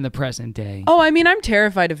in the present day. Oh, I mean, I'm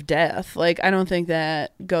terrified of death. Like, I don't think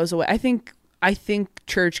that goes away. I think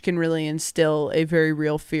church can really instill a very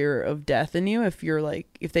real fear of death in you if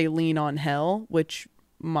they lean on hell, which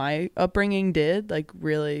my upbringing did. Like,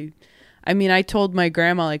 really, I mean, I told my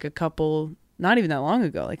grandma like not even that long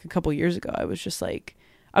ago, like a couple years ago, I was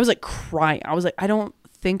crying. I was like, I don't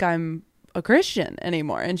think I'm a Christian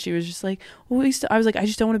anymore. And she was just like, well, I was like, I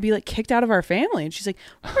just don't want to be like kicked out of our family. And she's like,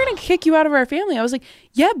 we're going to kick you out of our family. I was like,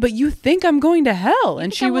 yeah, but you think I'm going to hell.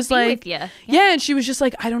 And she was like, yeah. And she was just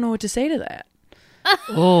like, I don't know what to say to that.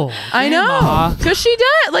 Oh, I know, because she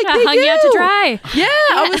does. Like, they hung do. you out to dry. Yeah,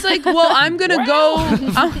 I was like, well, I'm gonna go,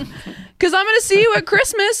 because I'm gonna see you at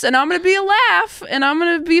Christmas, and I'm gonna be a laugh, and I'm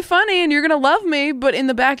gonna be funny, and you're gonna love me. But in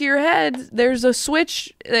the back of your head, there's a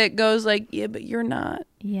switch that goes like, yeah, but you're not.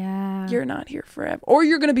 Yeah, you're not here forever, or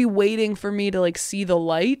you're gonna be waiting for me to like see the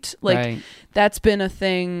light. Like, right. That's been a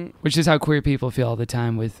thing, which is how queer people feel all the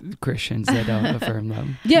time with Christians that don't affirm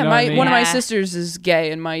them. Yeah, you know one of my sisters is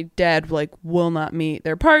gay, and my dad like will not meet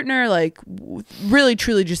their partner. Like, really,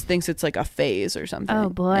 truly, just thinks it's like a phase or something. Oh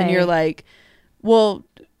boy! And you're like, well,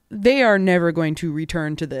 they are never going to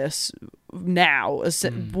return to this now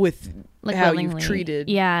with like how willingly. You've treated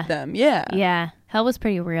them. Yeah. Hell was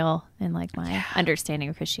pretty real in like my understanding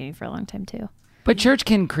of Christianity for a long time too. But church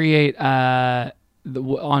can create on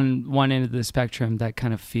one end of the spectrum that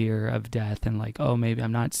kind of fear of death and like, oh, maybe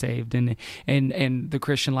I'm not saved, and the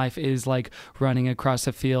Christian life is like running across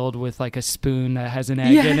a field with like a spoon that has an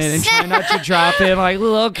egg in it and trying not to drop it, like,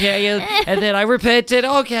 well, okay, and then I repented,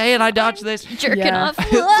 okay, and I dodged this, jerking off.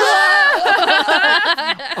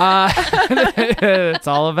 It's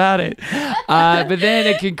all about it. But then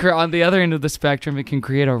it can on the other end of the spectrum, it can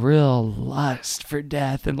create a real lust for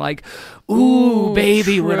death and like, ooh,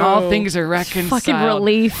 baby, true. When all things are reconciled, fucking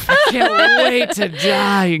relief. I can't wait to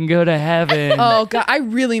die and go to heaven. Oh God, I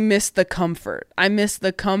really miss the comfort. I miss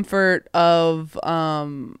the comfort of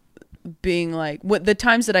being like, what the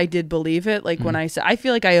times that I did believe it, like when I said, I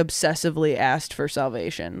feel like I obsessively asked for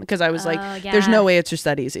salvation because I was like, there's no way it's just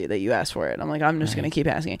that easy that you ask for it. I'm like, I'm just gonna keep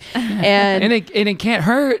asking, and it can't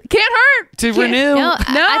hurt. Can't hurt to renew. No,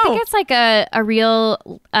 I think it's like a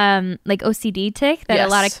real like OCD tick that a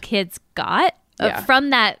lot of kids got from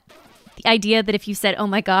that idea that if you said, "Oh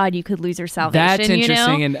my God," you could lose your salvation. That's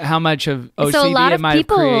interesting, you know? and how much of OCD so a lot it of might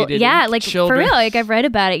people, have created. Like children. for real, like I've read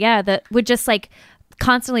about it. Yeah, that would just like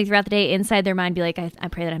constantly throughout the day inside their mind be like, I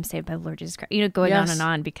pray that I'm saved by the Lord Jesus Christ. You know, going on and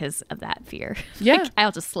on because of that fear. Yeah, like,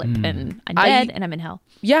 I'll just slip and I'm dead and I'm in hell.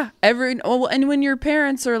 Yeah, and when your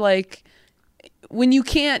parents are like, when you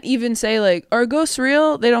can't even say like, are ghosts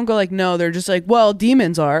real? They don't go like, no, they're just like, well,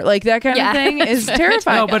 demons are. Like that kind of thing is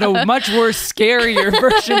terrifying. No, but a much worse, scarier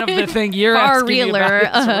version of the thing you're far asking realer,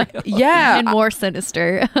 about. Real. Yeah. And more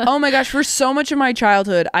sinister. Oh my gosh, for so much of my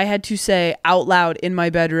childhood, I had to say out loud in my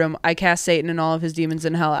bedroom, I cast Satan and all of his demons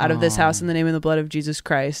in hell out of this house in the name of the blood of Jesus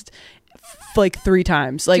Christ. Like 3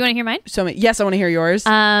 times. Like, do you want to hear mine? So many. Yes, I want to hear yours.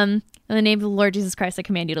 In the name of the Lord Jesus Christ, I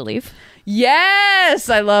command you to leave. Yes,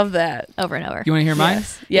 I love that. Over and over. You want to hear mine?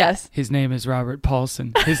 Yes. His name is Robert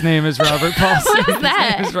Paulson. His name is Robert Paulson. What is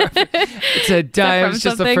that? It's it was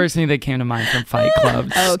just the first thing that came to mind from Fight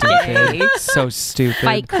Club. Okay. Stupid. So stupid.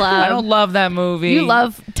 Fight Club. I don't love that movie. You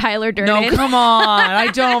love Tyler Durden. No, come on. I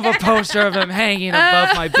don't have a poster of him hanging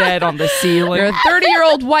above my bed on the ceiling. You're a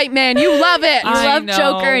 30-year-old white man. You love it. You love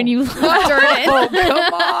Joker and you love Durden. Oh,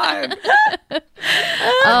 come on.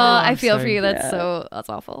 I feel for you. That's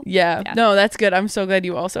awful. Yeah. No, that's good. I'm so glad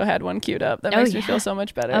you also had one queued up. That makes me feel so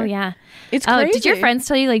much better. Oh yeah. It's crazy. Did your friends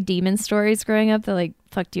tell you like demon stories growing up that like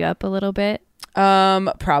fucked you up a little bit?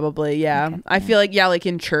 Probably, yeah. Okay. I feel like, like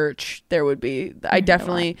in church there would be, I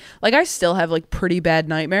definitely, like I still have like pretty bad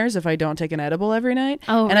nightmares if I don't take an edible every night.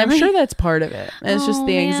 Oh, and really? I'm sure that's part of it. And it's just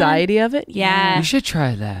the anxiety of it. Yeah. You should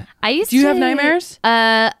try that. Do you have nightmares?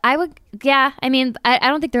 I would, yeah. I mean, I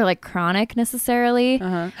don't think they're like chronic necessarily.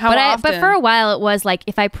 How often? But for a while it was like,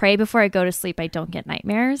 if I pray before I go to sleep, I don't get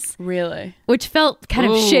nightmares. Really? Which felt kind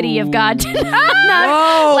of shitty of God to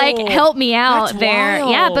not like help me out. That's there.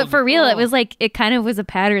 Wild. Yeah, but for real, it was like, it kind of was a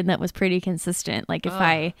pattern that was pretty consistent. Like if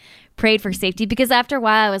I prayed for safety, because after a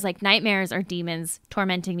while I was like, nightmares are demons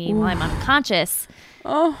tormenting me while I'm unconscious.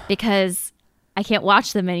 Because I can't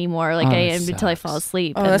watch them anymore like I am until I fall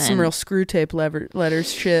asleep. Oh, that's some real screw tape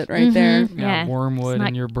letters shit right there. Yeah, wormwood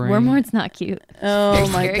in your brain. Wormwood's not cute. Oh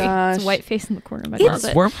my gosh. It's a white face in the corner of my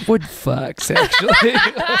closet. Wormwood fucks, actually.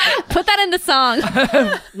 Put that in the song.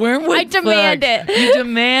 Wormwood I demand it. You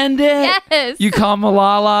demand it? Yes. You call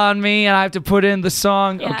Malala on me and I have to put in the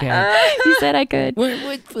song? Yeah. Okay. You said I could.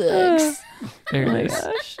 Wormwood fucks. There it is.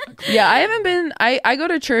 Gosh. Yeah, I haven't been. I go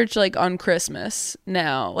to church like on Christmas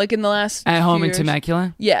now, like in the last at home years. in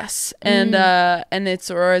Temecula. Yes, and it's,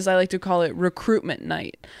 or as I like to call it, recruitment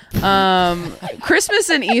night. Christmas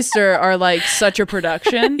and Easter are like such a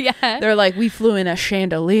production. Yeah, they're like, we flew in a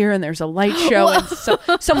chandelier and there's a light show and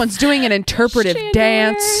someone's doing an interpretive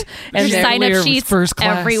dance and there's sign-up sheets first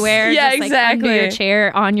class. everywhere. Yeah, just, exactly. Like, under your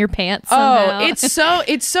chair, on your pants. Somehow.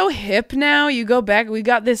 It's so hip now. You go back, we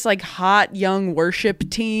got this like hot young worship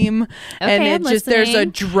team, and it just there's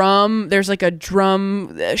like a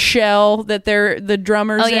drum shell that they're the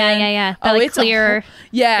drummers. Oh yeah. It's clear.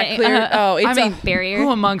 Clear. It's a barrier.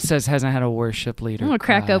 Who amongst us hasn't had a worship leader? I'm gonna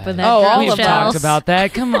crack open that. Oh, drum all We've of us. talked about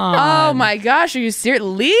that. Come on. Oh my gosh, are you serious?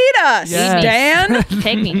 Lead us, Yes. Dan.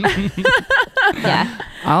 Take me. Yeah.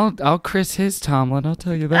 I'll Chris his Tomlin. I'll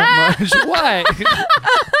tell you that much. What?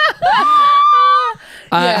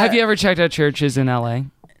 Have you ever checked out churches in LA?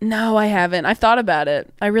 No, I haven't. I've thought about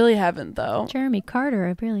it. I really haven't, though. Jeremy Carter.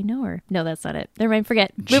 I barely know her. No, that's not it. Never mind.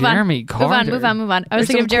 Forget. Move Jeremy Carter. Move on. I was There's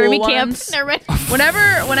thinking of some Jeremy cool Camp. ones. Never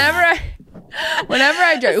mind. Whenever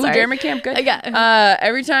I drive, ooh, Jeremy Camp, good.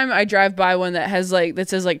 Every time I drive by one that has that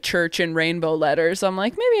says like church in rainbow letters, I'm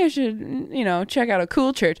like, maybe I should, check out a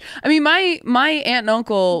cool church. I mean, my aunt and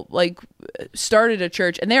uncle started a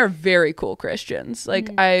church, and they are very cool Christians.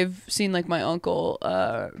 I've seen my uncle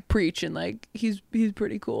preach, and he's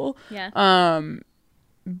pretty cool. Yeah.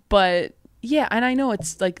 But yeah, and I know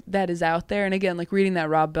it's that is out there, and again, reading that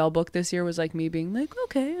Rob Bell book this year was me being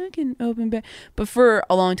okay, I can open back. But for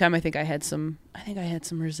a long time, I think I had some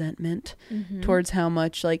resentment towards how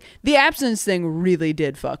much the abstinence thing really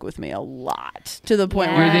did fuck with me a lot, to the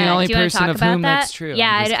point where you're the only person of whom that? that's true.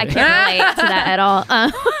 Yeah, I can't relate to that at all.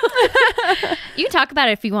 You can talk about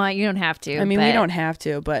it if you want. You don't have to. I mean, we don't have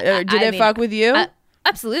to, but did it fuck with you?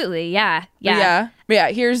 Absolutely, yeah.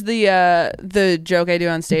 Here's the joke I do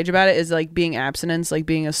on stage about it is being abstinence,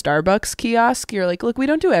 being a Starbucks kiosk. You're look, we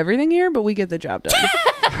don't do everything here, but we get the job done.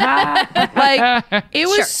 Like it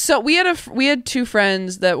was so we had two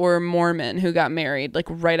friends that were Mormon who got married like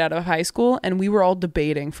right out of high school, and we were all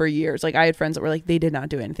debating for years. Like I had friends that were like, they did not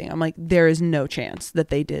do anything. I'm like, there is no chance that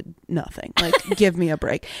they did nothing. Like give me a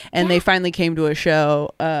break. And they finally came to a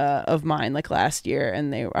show of mine like last year,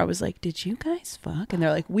 and I was like, did you guys fuck? And they're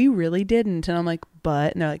like, we really didn't. And I'm like,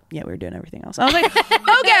 but, and they're like, yeah, we were doing everything else. I was like,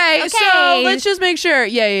 okay, so let's just make sure.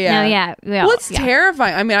 Yeah. Well, it's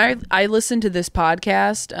terrifying. I mean, I listened to this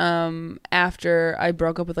podcast after I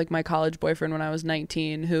broke up with like my college boyfriend when I was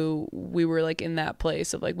 19, who we were like in that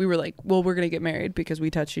place of like, we were like, well, we're going to get married because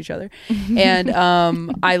we touched each other. And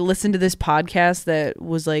I listened to this podcast that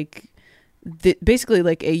was like, basically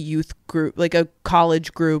like a youth group, like a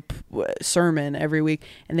college group sermon every week,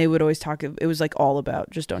 and they would always talk, it was like all about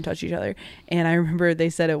just don't touch each other. And I remember they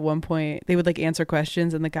said at one point they would like answer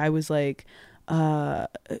questions, and the guy was like, guys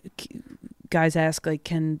ask like,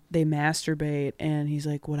 can they masturbate? And he's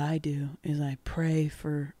like, what I do is I pray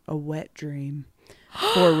for a wet dream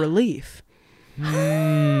for relief.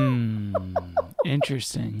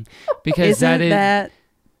 Interesting, because Isn't that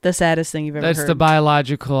the saddest thing you've ever heard? That's the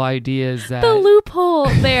biological idea, is that the loophole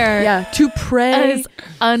there. Yeah, to pray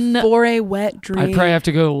for a wet dream. I'd probably have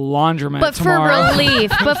to go to laundromat but tomorrow.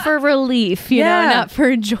 for relief, you know, not for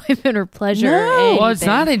enjoyment or pleasure. No. Well, it's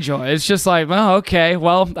not enjoy. It's just like, oh, okay,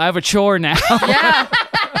 well, I have a chore now.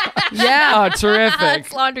 Yeah. Oh, terrific.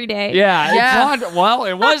 It's laundry day. Yeah. Well,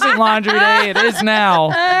 it wasn't laundry day. It is now.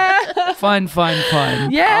 Fun.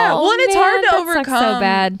 Yeah. Oh, well, and it's hard to overcome. So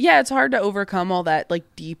bad. Yeah, it's hard to overcome all that like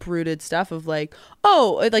deep rooted stuff of like,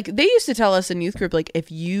 oh, like they used to tell us in youth group, like if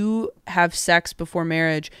you have sex before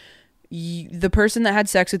marriage, the person that had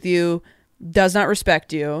sex with you does not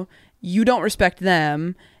respect you. You don't respect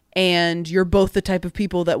them. And you're both the type of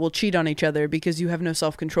people that will cheat on each other because you have no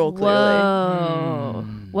self-control, clearly.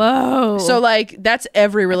 Whoa. So, like, that's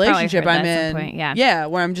every relationship I'm in. Point, yeah,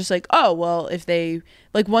 where I'm just like, oh, well, if they,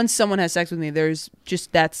 like, once someone has sex with me, there's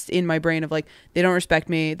just, that's in my brain of, like, they don't respect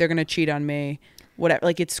me, they're going to cheat on me, whatever.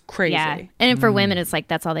 Like, it's crazy. Yeah. And for women, it's like,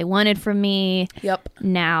 that's all they wanted from me. Yep.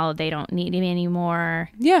 Now they don't need me anymore.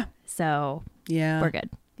 Yeah. So, we're good.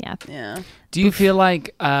 Yeah. Do you feel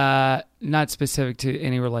like, not specific to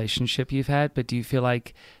any relationship you've had, but do you feel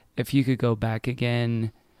like if you could go back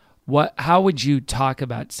again, how would you talk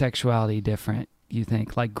about sexuality different, you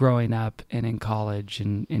think, like growing up and in college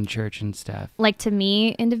and in church and stuff? Like to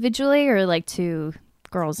me individually, or like to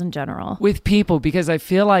girls in general? With people, because I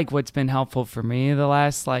feel like what's been helpful for me the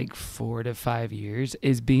last like 4 to 5 years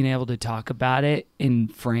is being able to talk about it in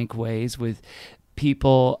frank ways with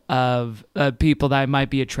people that I might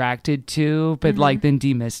be attracted to, but like then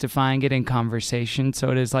demystifying it in conversation.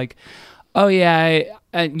 So it is like, oh yeah,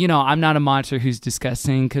 I'm not a monster who's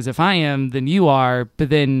disgusting, because if I am, then you are.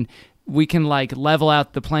 But then we can like level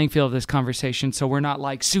out the playing field of this conversation, so we're not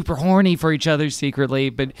like super horny for each other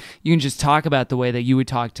secretly, but you can just talk about the way that you would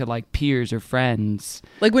talk to like peers or friends.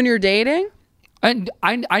 Like when you're dating? And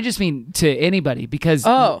I just mean to anybody, because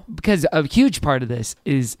a huge part of this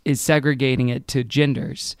is segregating it to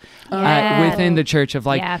genders within the church of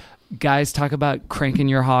like guys talk about cranking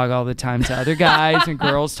your hog all the time to other guys, and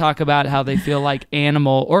girls talk about how they feel like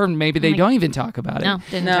animal, or maybe they don't even talk about it. No,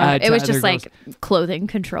 didn't. It was just girls. Like clothing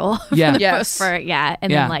control. Yeah,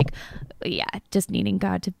 then like. Yeah, just needing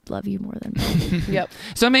God to love you more than me. Yep.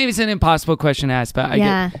 So maybe it's an impossible question to ask, but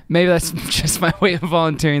maybe that's just my way of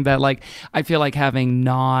volunteering that, like, I feel like having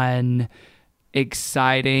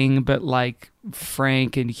non-exciting but like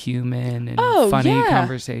frank and human and funny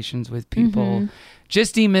conversations with people,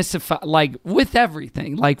 just demystify, like, with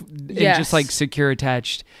everything, like, and just like secure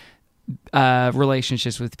attached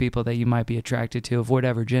relationships with people that you might be attracted to of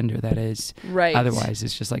whatever gender that is. Right. Otherwise,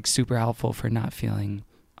 it's just like super helpful for not feeling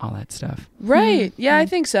all that stuff. Right. Yeah, I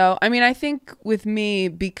think so. I mean, I think with me,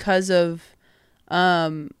 because of,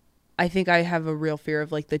 I think I have a real fear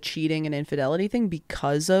of like the cheating and infidelity thing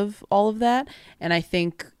because of all of that. And I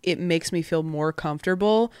think it makes me feel more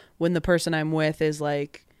comfortable when the person I'm with is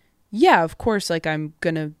like, yeah, of course, like I'm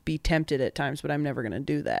going to be tempted at times, but I'm never going to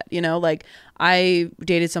do that. You know, like I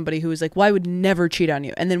dated somebody who was like, well, I would never cheat on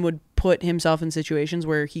you. And then would put himself in situations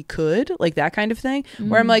where he could, like that kind of thing,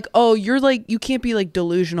 where I'm like, oh, you're like, you can't be like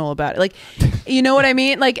delusional about it. Like, you know what I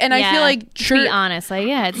mean? Like, and I feel like to be honest, like,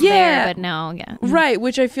 it's there, but no. Right.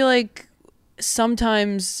 Which I feel like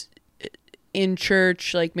sometimes in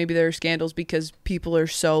church, like maybe there are scandals because people are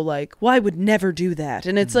so like, well, I would never do that.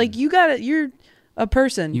 And it's like, you're a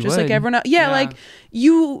person, like everyone else. Yeah. Like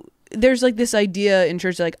there's like this idea in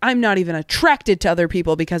church like I'm not even attracted to other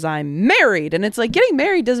people because I'm married, and it's like getting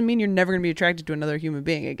married doesn't mean you're never going to be attracted to another human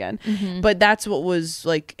being again. But that's what was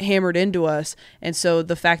like hammered into us, and so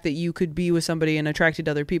the fact that you could be with somebody and attracted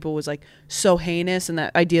to other people was like so heinous, and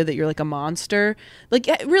that idea that you're like a monster, like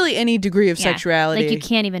really any degree of sexuality, like you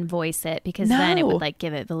can't even voice it because then it would like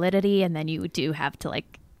give it validity, and then you do have to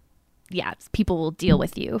like people will deal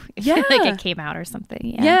with you if like it came out or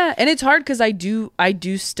something. And it's hard because I do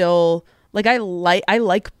still like I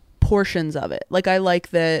like portions of it. Like I like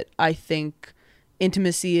that I think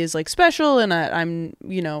intimacy is like special, and I'm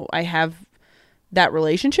I have that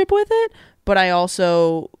relationship with it, but I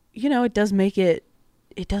also it does make it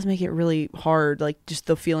really hard, like just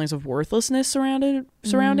the feelings of worthlessness surrounding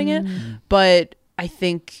it. But I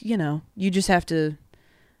think you just have to,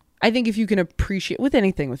 I think if you can appreciate, with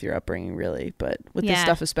anything with your upbringing really, but with this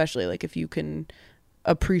stuff especially, like if you can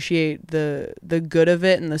appreciate the good of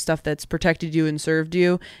it and the stuff that's protected you and served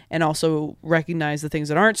you, and also recognize the things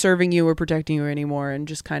that aren't serving you or protecting you anymore, and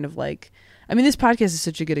just kind of like, I mean, this podcast is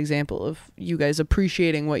such a good example of you guys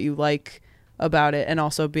appreciating what you like about it, and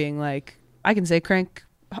also being like, I can say crank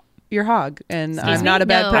your hog, and I'm not a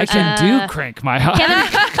bad person. I can do crank my hog. Kevin,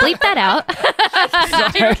 bleep that out.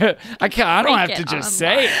 I don't have to just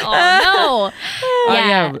say it. Oh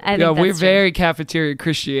no. I think we're that's very cafeteria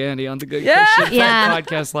Christianity on the Good Christian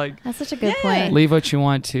podcast. Like, that's such a good point. Leave what you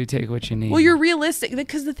want to, take what you need. Well, you're realistic,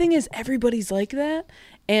 because the thing is, everybody's like that,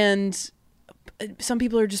 and some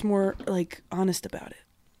people are just more like honest about it.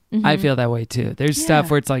 I feel that way too. There's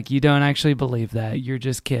stuff where it's like, you don't actually believe that. You're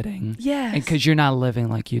just kidding. Yes. And because you're not living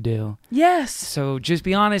like you do. Yes. So just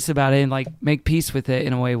be honest about it and like make peace with it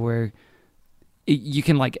in a way where you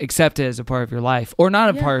can like accept it as a part of your life, or not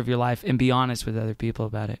a part of your life, and be honest with other people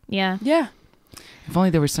about it. Yeah. Yeah. If only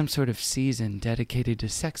there was some sort of season dedicated to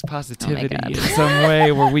sex positivity in some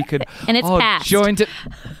way where we could and it's past. join to...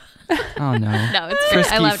 Oh no! No, it's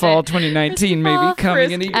Frisky Fall 2019 maybe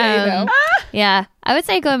coming any day. Yeah, I would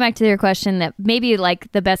say, going back to your question, that maybe like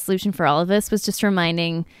the best solution for all of us was just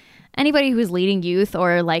reminding anybody who is leading youth,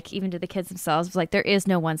 or like even to the kids themselves, was like, there is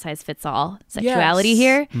no one size fits all sexuality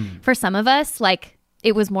here. For some of us, like,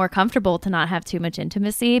 it was more comfortable to not have too much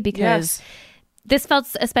intimacy because this felt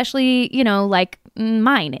especially, like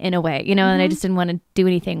mine in a way, and I just didn't want to do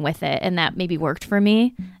anything with it. And that maybe worked for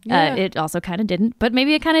me. It also kind of didn't, but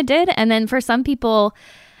maybe it kind of did. And then for some people,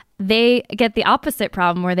 they get the opposite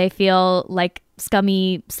problem where they feel like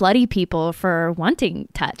scummy, slutty people for wanting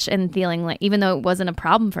touch and feeling like, even though it wasn't a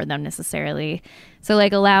problem for them necessarily. So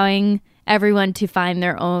like allowing everyone to find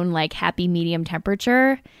their own like happy medium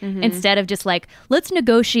temperature instead of just like, let's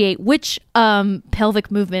negotiate which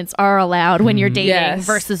pelvic movements are allowed when you're dating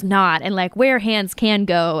versus not, and like where hands can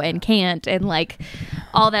go and can't, and like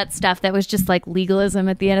all that stuff that was just like legalism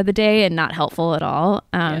at the end of the day and not helpful at all.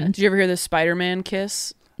 Did you ever hear the Spider-Man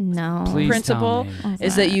kiss? No. Please principle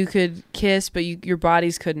is that you could kiss, but your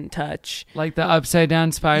bodies couldn't touch. Like the upside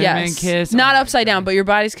down Spider-Man kiss? Not upside down, but your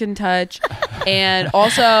bodies couldn't touch. And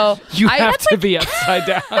also, you have to be upside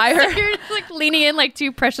down. I heard you're like leaning in like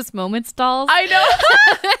two Precious Moments dolls. I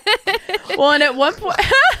know. Well, and at one point,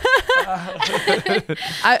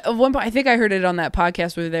 I think I heard it on that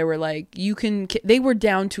podcast where they were like, they were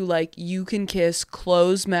down to like, you can kiss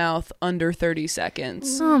closed mouth under 30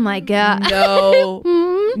 seconds. Oh my God.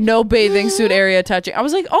 No bathing suit area touching. I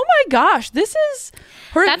was like, oh my gosh, this is...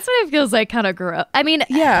 That's what it feels like, kind of gross. I mean,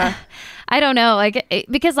 I don't know. Like,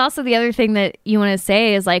 because also the other thing that you want to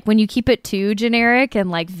say is like, when you keep it too generic and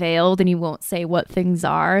like veiled and you won't say what things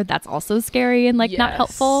are, that's also scary and like not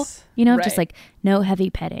helpful. Just like no heavy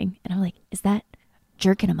petting. And I'm like, is that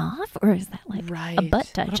jerking him off, or is that like a butt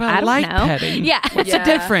touch? What about I don't light know. petting? Yeah. What's the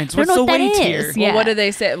difference? What's know the what that weight is. here? Well, what do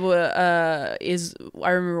they say? I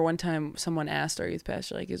remember one time someone asked our youth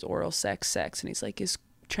pastor, like, is oral sex? And he's like, is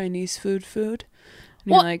Chinese food?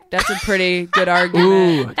 And you're like, that's a pretty good argument.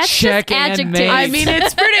 Ooh, that's check just and adjective. mate. I mean,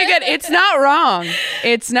 it's pretty good. It's not wrong.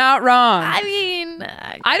 I mean,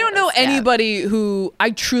 I don't know anybody who, I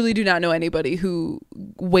truly do not know anybody who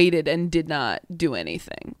waited and did not do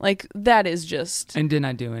anything. Like, that is just... And did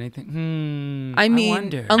not do anything? I mean,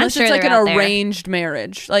 wonder. unless sure it's like an they're out there. arranged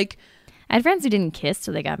marriage. Like... I had friends who didn't kiss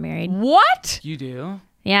till they got married. What? You do?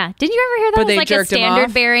 Yeah. Didn't you ever hear that But was they like a jerked him standard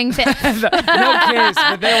off? bearing thing? No kiss,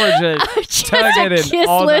 but they were just tugging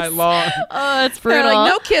all night long. Oh, it's They're brutal.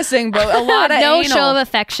 like, no kissing, but a lot of no anal. show of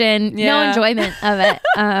affection, no Yeah. enjoyment of it.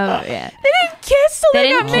 Yeah. They didn't kiss till They they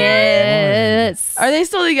didn't got married. kiss. Are they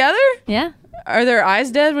still together? Yeah. Are their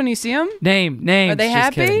eyes dead when you see them? Name. Are they Just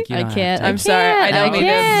happy? kidding. You I don't have can't. to. I'm sorry. I don't mean to.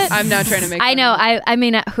 can't. I'm not trying to make I fun know. of them. I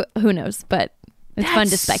mean, who knows? But It's fun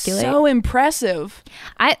to speculate. So impressive.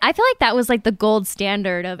 I feel like that was like the gold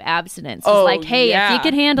standard of abstinence. It's like, hey, if you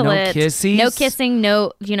can handle no it, kissies? no kissing,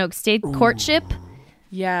 no, stay courtship.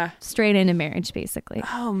 Yeah. Straight into marriage, basically.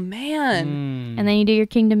 Oh, man. And then you do your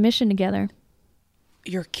kingdom mission together.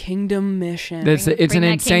 Your kingdom mission. It's an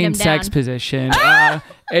insane kingdom sex down. position.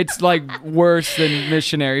 It's like worse than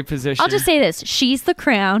missionary position. I'll just say this: she's the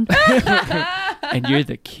crown, and you're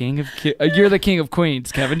the king of you're the king of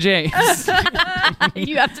queens, Kevin James.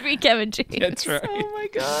 you have to be Kevin James. That's right. Oh my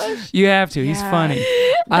gosh. You have to. He's funny.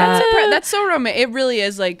 That's so romantic. It really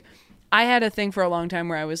is. Like, I had a thing for a long time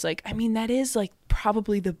where I was like, I mean, that is like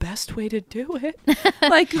probably the best way to do it.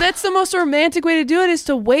 Like, that's the most romantic way to do it, is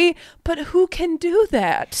to wait. But who can do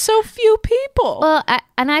that? So few people. Well,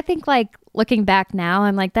 I think, like, looking back now,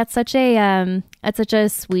 I'm like, that's such a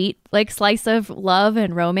sweet, like, slice of love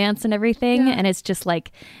and romance and everything. And it's just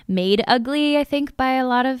like made ugly, I think, by a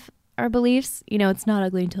lot of our beliefs. It's not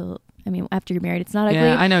ugly until, after you're married, it's not ugly.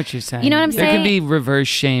 Yeah, I know what you're saying. You know what I'm saying? There can be reverse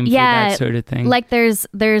shame for that sort of thing. Like, there's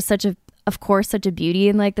such a beauty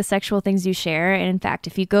in, like, the sexual things you share. And in fact,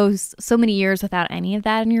 if you go so many years without any of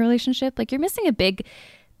that in your relationship, like, you're missing a big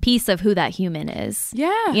piece of who that human is.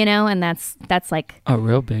 Yeah. And that's like a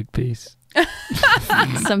real big piece.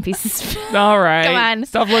 Some pieces. All right. Come on.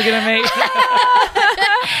 Stop looking at me.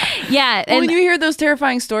 Yeah. Well, when you hear those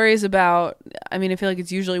terrifying stories about, I feel like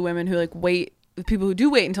it's usually women who like wait, people who do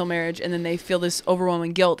wait until marriage, and then they feel this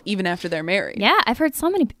overwhelming guilt even after they're married. Yeah, I've heard so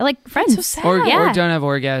many, like, friends. So sad. Or don't have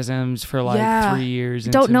orgasms for like 3 years.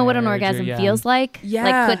 Don't know what an marriage, orgasm feels like. Yeah.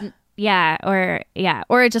 Like, couldn't. Yeah, or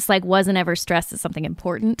it just like wasn't ever stressed as something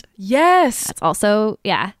important. Yes. That's also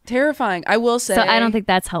Terrifying. I will say. So I don't think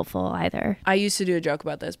that's helpful either. I used to do a joke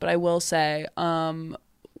about this, but I will say,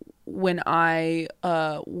 when I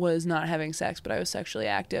was not having sex, but I was sexually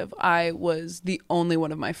active, I was the only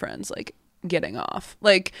one of my friends like getting off,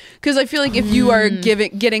 like, because I feel like if you are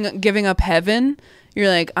giving up heaven, you're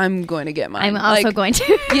like, I'm going to get mine. I'm also like, going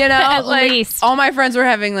to, at like, least. all my friends were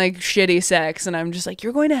having like shitty sex, and I'm just like,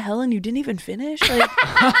 you're going to hell and you didn't even finish? Like,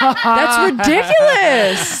 that's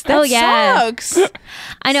ridiculous. That sucks.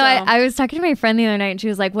 I know. So. I was talking to my friend the other night, and she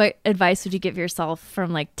was like, what advice would you give yourself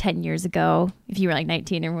from like 10 years ago if you were like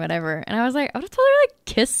 19 or whatever? And I was like, I would have told her, like,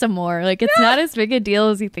 kiss some more. Like, it's not as big a deal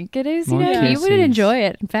as you think it is. More you would enjoy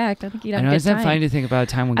it. In fact, I think you'd have a good time. Isn't it funny to think about a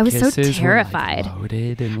time when I was kisses so terrified. were like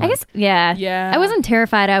loaded and I guess, yeah. I wasn't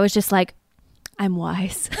terrified. I was just like, I'm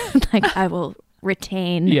wise. Like, I will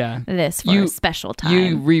retain this for a special time.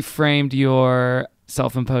 You reframed your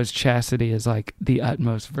self-imposed chastity as like the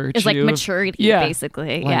utmost virtue. It's like maturity,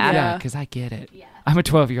 basically. Like, because I get it. Yeah. I'm a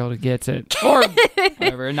 12-year-old who gets it. Or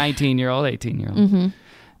whatever, a 19-year-old, 18-year-old. Mm-hmm.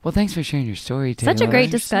 Well, thanks for sharing your story, Taylor. Such a great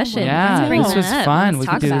discussion. Yeah, this was fun. We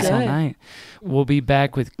could do this all night. We'll be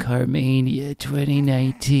back with CARMANIA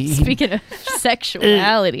 2019. Speaking of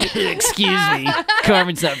sexuality. Excuse me.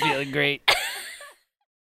 Carmen's not feeling great.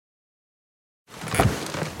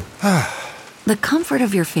 The comfort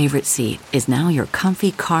of your favorite seat is now your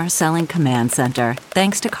comfy car selling command center,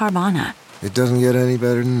 thanks to Carvana. It doesn't get any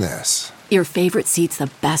better than this. Your favorite seat's the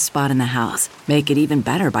best spot in the house. Make it even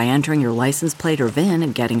better by entering your license plate or VIN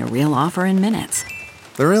and getting a real offer in minutes.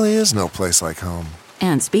 There really is no place like home.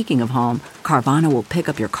 And speaking of home, Carvana will pick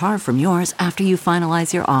up your car from yours after you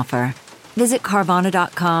finalize your offer. Visit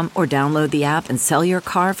Carvana.com or download the app and sell your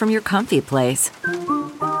car from your comfy place.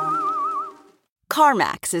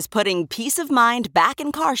 CarMax is putting peace of mind back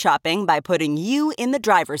in car shopping by putting you in the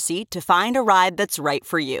driver's seat to find a ride that's right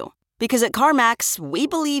for you. Because at CarMax, we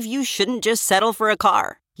believe you shouldn't just settle for a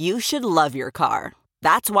car. You should love your car.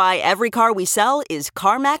 That's why every car we sell is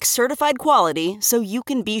CarMax certified quality, so you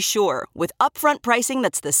can be sure with upfront pricing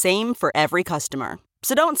that's the same for every customer.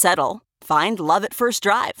 So don't settle. Find love at first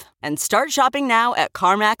drive and start shopping now at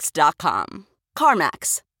CarMax.com.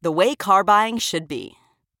 CarMax, the way car buying should be.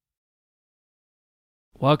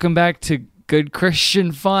 Welcome back to Good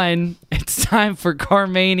Christian Fun. It's time for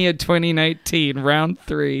CARMANIA 2019, round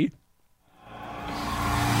 3.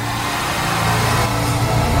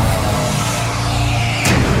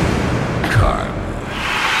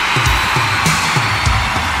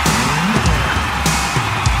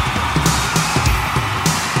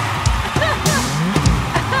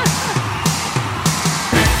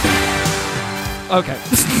 Okay.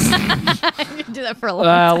 You do that for a long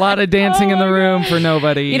time. A lot of dancing in the room for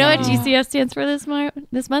nobody. You know what GCF stands for this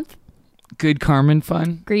month? Good Carmen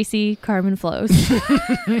Fun. Greasy Carmen flows.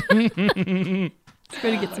 It's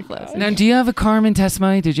going to get some flows. Now, do you have a Carmen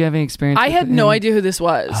testimony? Did you have any experience? I had no idea who this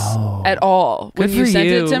was at all. Good when you for sent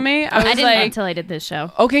you. it to me, I didn't like, know until I did this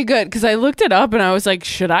show. Okay, good, because I looked it up and I was like,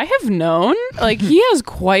 should I have known? Like, he has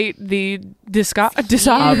quite the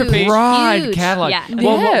discography. A broad Huge. catalog. Yeah.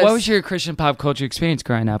 Well, Yes. what was your Christian pop culture experience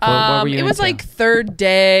growing up? What were you It was into? like Third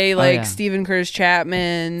Day, like yeah. Stephen Curtis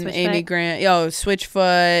Chapman, Switchfoot. Amy Grant,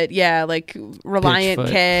 Switchfoot, yeah, like Reliant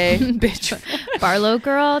Bitchfoot. K, bitch, Barlow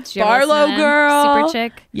Girl. Did you ever listen to Barlow them? Girl, Super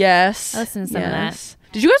Chick. Yes, I listened to some of that.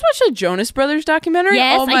 Did you guys watch the Jonas Brothers documentary?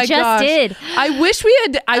 Yes, oh my I just gosh. did. I wish we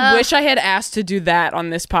had. I wish I had asked to do that on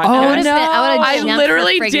this podcast. I would've I jumped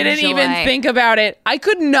literally for friggin' didn't even joy. think about it. I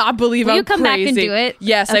could not believe Will how you come crazy. back and do it?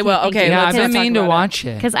 Yes, I will. thank Okay, you. yeah, I've let's been talk meaning to about watch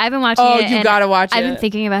it. Because I've been watching Oh, it. you and gotta watch I've been it.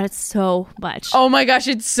 thinking about it so much. Oh my gosh,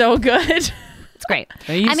 it's so good. It's great.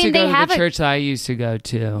 They used to they go to have the a- church that I used to go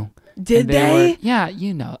to. Did And they? were- yeah,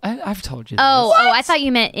 you know. I've told you this. Oh, I thought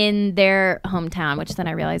you meant in their hometown, which then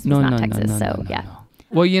I realized was not Texas. Yeah.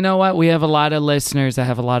 Well, you know what? We have a lot of listeners that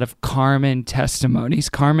have a lot of Carmen testimonies.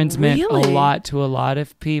 Carmen's meant a Really? lot to a lot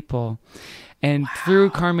of people. And through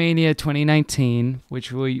CARMANIA 2019,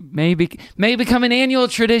 which we may become an annual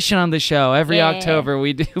tradition on the show, every Yeah. October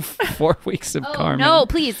we do 4 weeks of Carmen. No,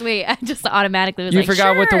 please wait. I just automatically was You like,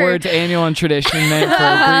 forgot what the sure. words annual and tradition meant for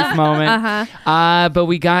a brief moment. But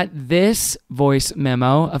we got this voice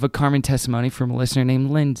memo of a Carmen testimony from a listener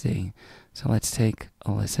named Lindsay. So let's take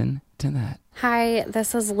a listen to that. Hi,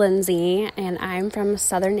 this is Lindsay, and I'm from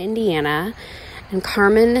Southern Indiana. And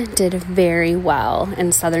Carmen did very well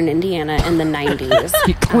in Southern Indiana in the 90s.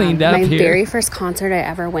 He cleaned up my here. very first concert I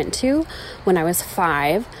ever went to when I was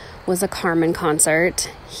 5 was a Carmen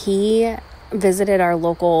concert. He visited our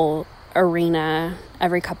local arena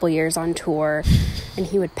every couple years on tour, and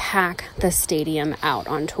he would pack the stadium out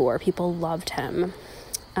on tour. People loved him.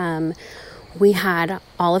 We had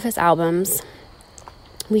all of his albums.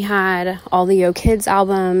 We had all the Yo Kids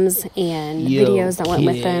albums and videos that went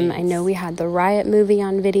with them. I know we had the Riot movie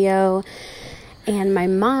on video. And my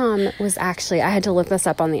mom was actually, I had to look this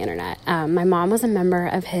up on the internet. My mom was a member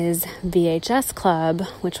of his VHS club,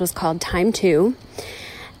 which was called Time 2.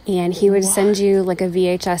 And he would send you like a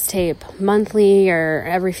VHS tape monthly or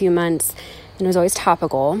every few months. And it was always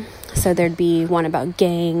topical. So there'd be one about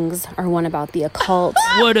gangs or one about the occult.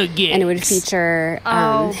 What a gang! And it would feature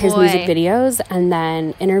Oh, his boy. music videos and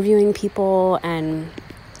then interviewing people and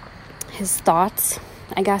his thoughts,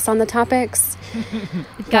 I guess, on the topics.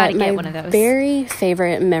 Gotta But get my one of those. very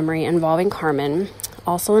favorite memory involving Carmen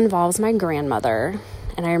also involves my grandmother.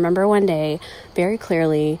 And I remember one day very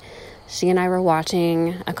clearly, she and I were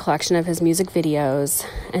watching a collection of his music videos,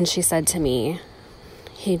 and she said to me,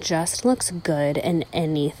 "He just looks good in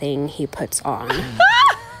anything he puts on."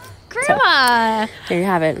 Grandma. There you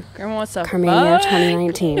have it. Grandma, what's up? CARMANIA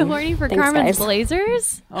 2019. You horny for Thanks, Carmen's guys.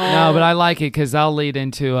 Blazers? No, but I like it because I'll lead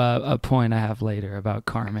into a point I have later about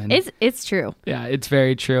Carmen. It's true. Yeah, it's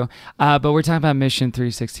very true. But we're talking about Mission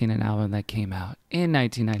 316, an album that came out in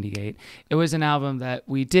 1998. It was an album that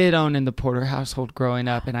we did own in the Porter household growing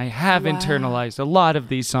up, and I have internalized a lot of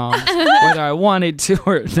these songs, whether I wanted to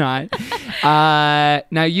or not.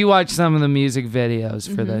 Now, you watched some of the music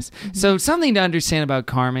videos for this. So something to understand about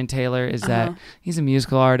Carmen Taylor is that he's a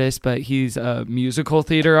musical artist, but he's a musical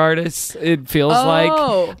theater artist, it feels like.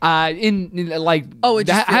 It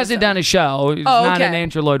just feels hasn't done a show. He's not an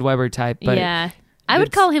Andrew Lloyd Webber type, but yeah. I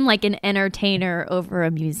would call him like an entertainer over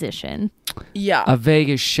a musician. Yeah. a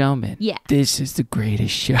Vegas showman. Yeah. This is the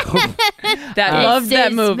greatest show. Loved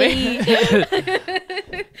that movie.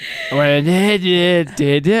 When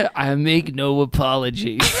I make no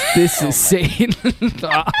apologies. This is Satan.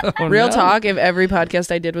 Real talk, if every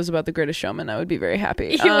podcast I did was about The Greatest Showman, I would be very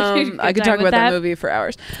happy. I could talk about that movie for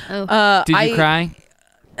hours. Did you cry?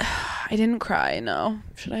 I didn't cry, no.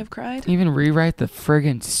 Should I have cried? Even rewrite the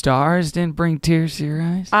friggin' stars didn't bring tears to your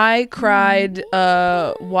eyes? I cried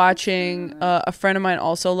watching a friend of mine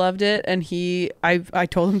also loved it, and I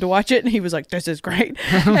told him to watch it, and he was like, "This is great."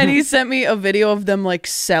 And he sent me a video of them like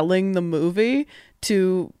selling the movie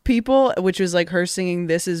to people, which was like her singing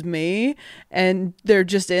 "This Is Me," and they're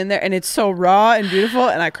just in there, and it's so raw and beautiful,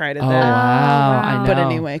 and I cried at that. Wow. I know. But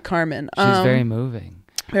anyway, Carmen. She's very moving.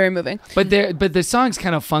 Very moving. But the songs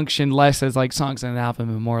kind of function less as like songs on an album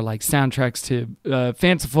and more like soundtracks to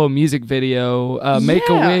fanciful music video,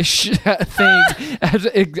 Make-A-Wish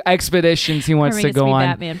thing, expeditions he wants to go on.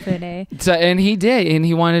 Batman for a day. So, and he did, and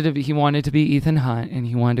he wanted to be Ethan Hunt, and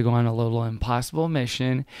he wanted to go on a little impossible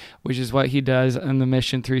mission, which is what he does in the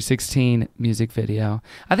Mission 316 music video.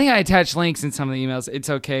 I think I attached links in some of the emails. It's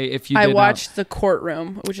okay if you. I watched The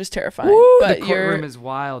Courtroom, which is terrifying. Woo, but the Courtroom is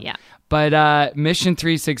wild. Yeah. But Mission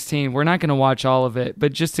 316, we're not going to watch all of it,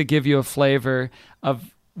 but just to give you a flavor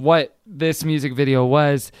of what this music video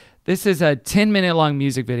was, this is a 10-minute long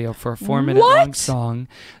music video for a 4-minute long song.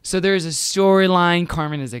 So there's a storyline.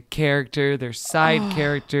 Carmen is a character. There's side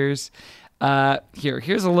characters.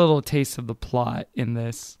 Here's a little taste of the plot in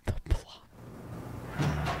this.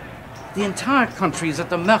 The entire country is at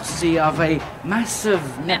the mercy of a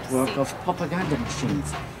massive network of propaganda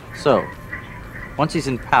machines. So, once he's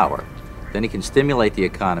in power, then he can stimulate the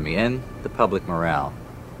economy and the public morale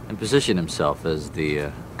and position himself as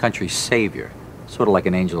the country's savior, sort of like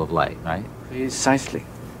an angel of light, right? Precisely.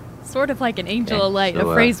 Sort of like an angel of light, So,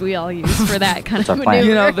 a phrase we all use for that kind of maneuver.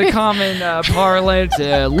 You know, the common parlance,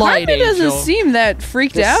 light Cartman angel. doesn't seem that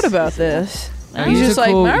freaked out about this. No, He's just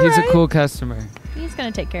like, cool, all he's a right. cool customer. He's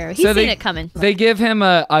going to take care of it. He's seen it coming. They give him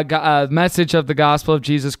a message of the gospel of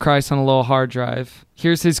Jesus Christ on a little hard drive.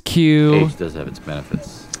 Here's his cue. Age does have its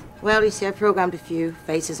benefits. Well, you see, I programmed a few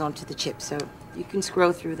faces onto the chip, so you can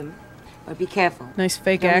scroll through them. But be careful. Nice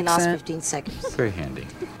fake It only lasts accent. 15 seconds. Very handy.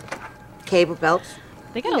 Cable belts.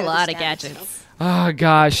 They got a lot of gadgets. Oh,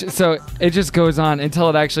 gosh. So it just goes on until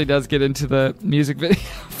it actually does get into the music video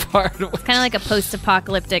part. It's kind of like a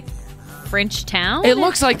post-apocalyptic French town. It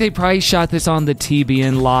looks like they probably shot this on the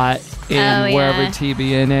TBN lot in wherever yeah.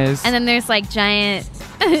 TBN is. And then there's like giant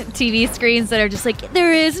TV screens that are just like,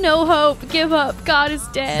 there is no hope. Give up. God is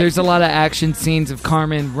dead. There's a lot of action scenes of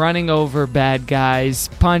Carmen running over bad guys,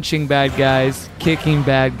 punching bad guys, kicking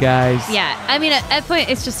bad guys. Yeah. I mean, at that point,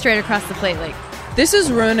 it's just straight across the plate. Like, This is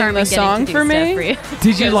ruining Carmen the song getting to for do me. stuff for you.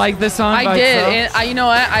 Did you like the song? I by did. itself? You know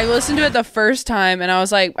what? I listened to it the first time and I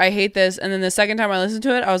was like, I hate this. And then the second time I listened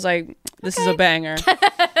to it, I was like, this is a banger.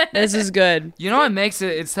 This is good. You know what makes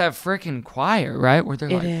it? It's that freaking choir, right? Where they're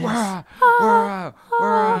It like, is. "Wah."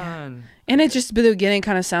 And it just, the beginning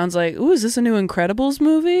kind of sounds like, ooh, is this a new Incredibles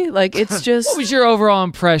movie? Like, it's just. What was your overall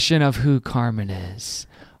impression of who Carmen is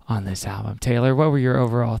on this album, Taylor? What were your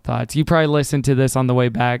overall thoughts? You probably listened to this on the way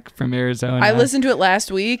back from Arizona. I listened to it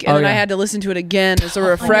last week, and then I had to listen to it again as a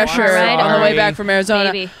refresher right on the way on. back from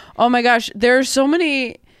Arizona. Baby. Oh my gosh, there's so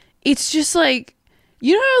many. It's just like,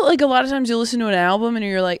 you know how like a lot of times you listen to an album and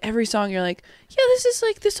you're like, every song you're like, yeah, this is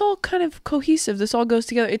like, this all kind of cohesive. This all goes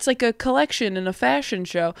together. It's like a collection in a fashion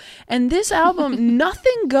show. And this album,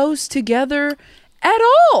 nothing goes together at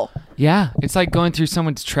all. Yeah, it's like going through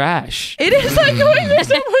someone's trash. It is like going through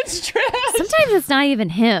someone's trash. Sometimes it's not even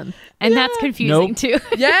him. And that's confusing too.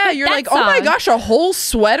 Yeah, you're That like, oh my song. gosh, a whole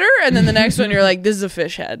sweater? And then the next one, you're like, this is a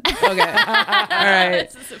fish head. Okay. All right.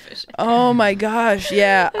 This is a fish head. Oh my gosh.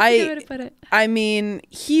 Yeah. That's a good way to put it. I mean,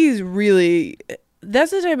 he's really, that's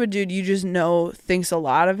the type of dude you just know thinks a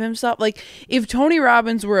lot of himself. Like, if Tony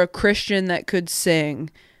Robbins were a Christian that could sing,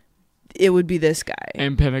 it would be this guy.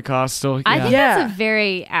 And Pentecostal. Yeah. I think that's a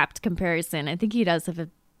very apt comparison. I think he does have a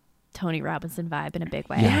Tony Robinson vibe in a big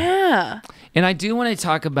way. Yeah. And I do want to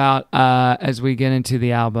talk about, as we get into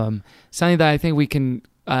the album, something that I think we can,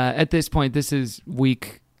 at this point, this is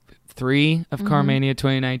week 3 of CARMANIA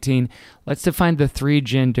 2019. Let's define the 3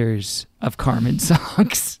 genders of Carmen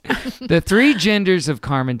songs. The 3 genders of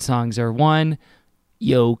Carmen songs are 1,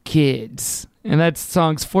 yo kids. And that's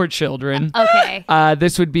songs for children. Okay.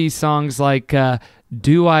 This would be songs like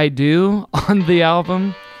Do I Do on the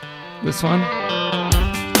album. This one.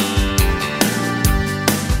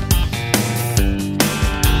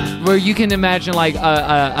 Where you can imagine like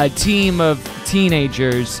a team of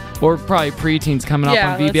teenagers or probably preteens coming up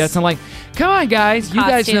on VBS and like, come on guys, you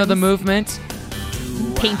guys know the movement.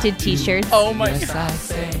 Painted t-shirts. Oh my Yes, God. I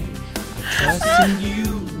say, I'm trusting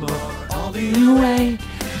you more all the way.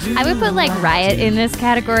 I would put like Riot in this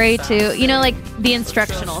category too. You know, like the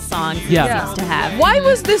instructional songs he seems to have. Why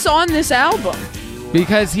was this on this album?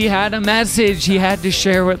 Because he had a message he had to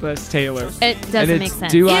share with us, Taylor. It And doesn't it's make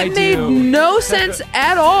sense. Do I It made Do. no sense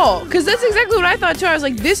at all. Because that's exactly what I thought too. I was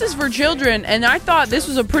like, this is for children. And I thought this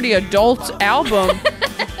was a pretty adult album.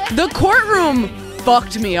 The Courtroom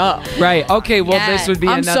fucked me up. Right. Okay, well, this would be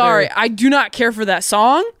I'm another... sorry. I do not care for that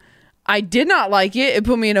song. I did not like it. It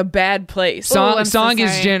put me in a bad place. Song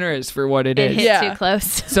is generous for what it is. Hit too close.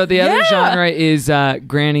 So the other genre is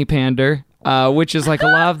Granny Pander, which is like a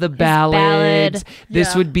lot of the ballads. ballad.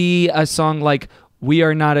 This would be a song like We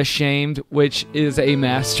Are Not Ashamed, which is a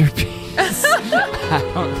masterpiece. I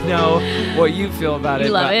don't know what you feel about You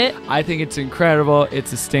it. love but it? I think it's incredible.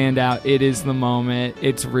 It's a standout. It is the moment.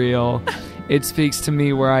 It's real. It speaks to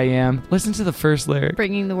me where I am. Listen to the first lyric.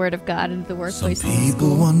 Bringing the word of God into the workplace.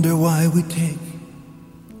 People wonder why we take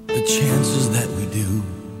the chances that we do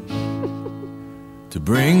to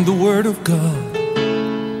bring the word of God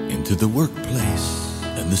into the workplace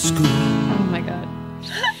and the school. Oh my God.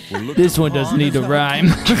 This one doesn't need to rhyme.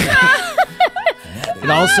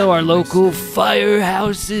 And also our local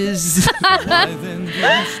firehouses.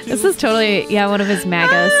 This is totally, one of his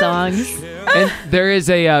MAGA songs. And there is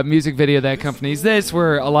a music video that accompanies this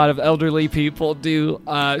where a lot of elderly people do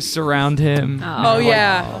surround him. Oh,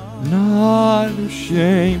 yeah. Not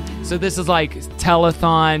ashamed. So this is like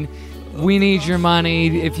telethon. We need your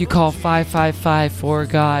money. If you call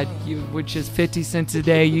 555-4-God, which is 50 cents a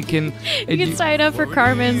day, you can sign up for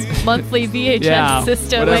Carmen's monthly VHS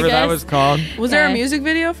system. Whatever that was called. Was there a music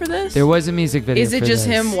video for this? There was a music video. Is it just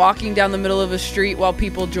him walking down the middle of a street while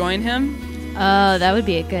people join him? Oh, that would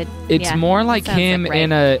be a good. It's more like him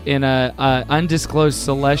in a undisclosed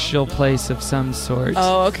celestial place of some sort.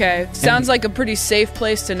 Oh, okay. Sounds like a pretty safe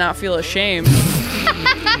place to not feel ashamed.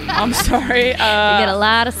 I'm sorry. You get a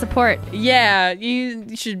lot of support. Yeah,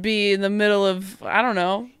 you should be in the middle of, I don't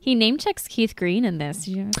know. He name checks Keith Green in this.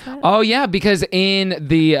 Did you notice that? Oh yeah, because in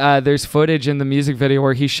the there's footage in the music video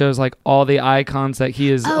where he shows like all the icons that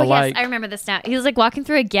he is alike. Yes, I remember this now. He was like walking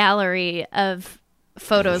through a gallery of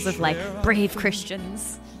photos of like brave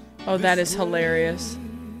Christians. Oh, that is hilarious.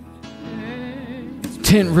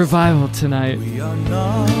 Tent revival tonight.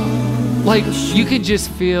 Like, you could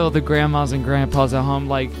just feel the grandmas and grandpas at home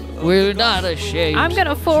like, we're not ashamed. I'm going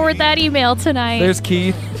to forward that email tonight. There's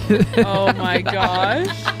Keith. Oh, my gosh.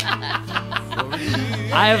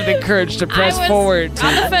 I have the courage to press forward to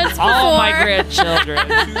all my grandchildren.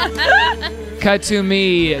 Cut to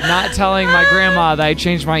me not telling my grandma that I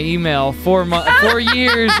changed my email 4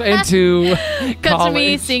 years into Cut college. to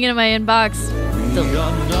me seeing it in my inbox.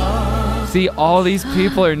 See, all these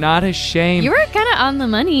people are not ashamed. You were kind of on the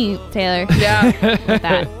money, Taylor. Yeah. With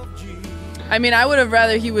that. I mean, I would have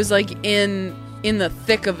rather he was like in the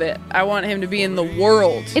thick of it. I want him to be in the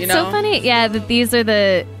world. It's so funny, yeah, that these are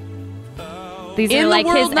like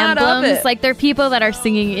his emblems. Like they're people that are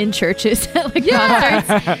singing in churches at like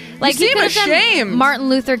concerts. Like you seem he could have ashamed. done Martin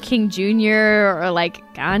Luther King Jr. or like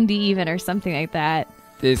Gandhi even or something like that.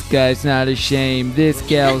 This guy's not ashamed. This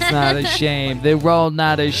gal's not ashamed. They're all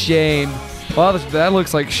not ashamed. Well, that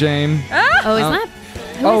looks like shame. Oh, is that?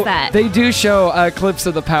 Who is that? They do show clips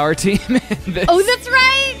of the Power Team in this. Oh, that's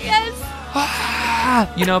right. Yes.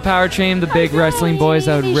 You know Power Team, the big wrestling boys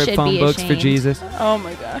that would rip phone books for Jesus. Oh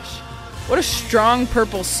my gosh. What a strong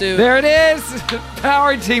purple suit. There it is.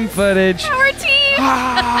 Power Team footage. Power Team.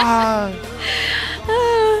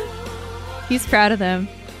 He's proud of them.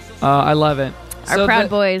 I love it. Our proud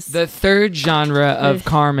boys. The third genre of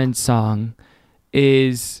Carmen's song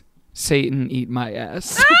is Satan Eat My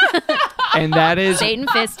Ass. And that is Satan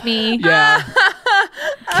fist me. Yeah.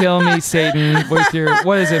 Kill me, Satan, with your,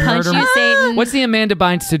 what is it? Punch murder you, Satan. What's the Amanda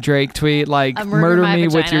Bynes to Drake tweet? Like, murder my me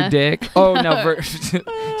with vagina. your dick. Oh, no.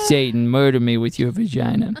 Satan, murder me with your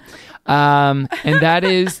vagina. And that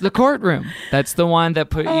is The Courtroom. That's the one that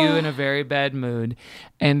put you in a very bad mood.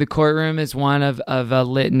 And The Courtroom is one of a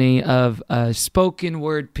litany of spoken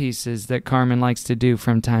word pieces that Carmen likes to do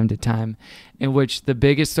from time to time, in which the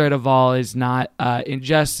biggest threat of all is not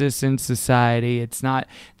injustice in society. It's not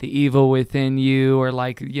the evil within you or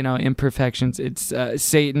imperfections. It's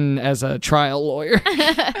Satan as a trial lawyer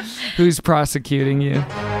who's prosecuting you.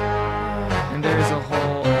 And there's a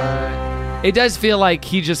whole... it does feel like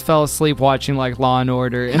he just fell asleep watching like Law and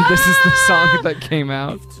Order, and this is the song that came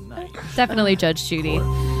out. Definitely Judge Judy.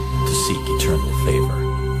 To seek eternal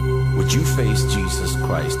favor. Would you face Jesus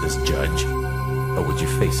Christ as judge, or would you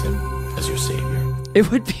face him as your savior?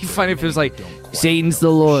 It would be funny if it was like, Satan's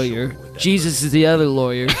the lawyer, Jesus is the other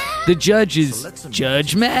lawyer, the judge is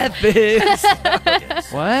Judge Mathis.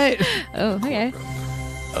 What? Oh, okay.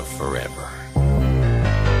 Of forever.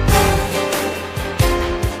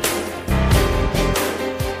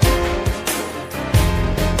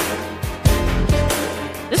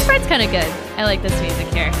 This part's kind of good. I like this music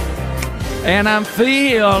here. And I'm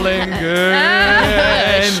feeling good.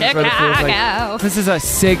 Chicago. This is a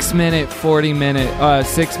 6 minute 40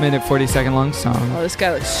 second long song. Oh, this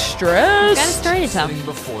guy looks stressed. Got a story to tell. Sitting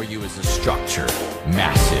before you is a structure,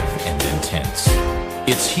 massive and intense.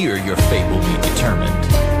 It's here your fate will be determined.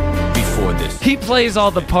 Before this, he plays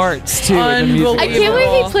all the parts too. In the music. I can't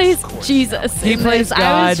believe he plays Jesus. He plays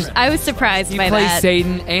God. I was surprised by that. He plays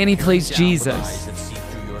Satan and he plays Jesus.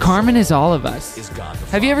 Carmen is all of us.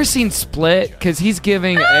 Have you ever seen Split? Because he's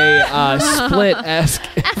giving a Split-esque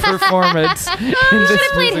performance in this should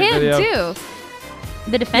have played music him video. too.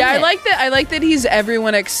 The defendant. Yeah, I like that he's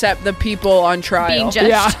everyone except the people on trial. Being judged.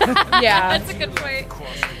 Yeah. Yeah. That's a good point.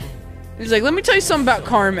 He's like, let me tell you something about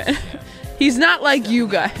Carmen. He's not like you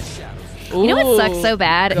guys. You know what sucks so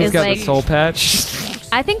bad He's is got like the soul patch.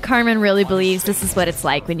 I think Carmen really believes this is what it's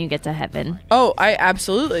like when you get to heaven. Oh, I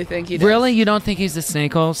absolutely think he does. Really? You don't think he's a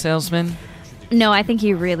snake oil salesman? No, I think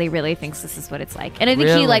he really, really thinks this is what it's like. And I think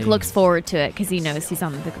he like looks forward to it because he knows he's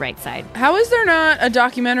on the right side. How is there not a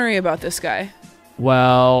documentary about this guy?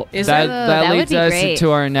 Well, that leads us great.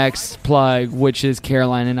 to our next plug, which is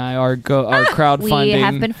Caroline and I are crowdfunding. We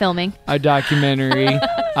have been filming a documentary.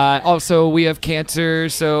 Also, we have cancer,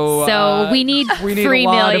 so we need $3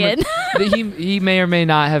 million. He may or may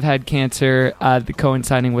not have had cancer,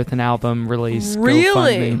 coinciding with an album release.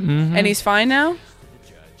 Really? Mm-hmm. And he's fine now?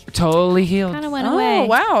 Totally healed. Kind of went away.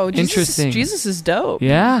 Wow. Interesting. Jesus is dope.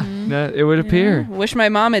 Yeah, it would appear. Wish my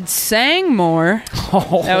mom had sang more.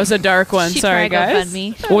 Oh. That was a dark one. Sorry, guys.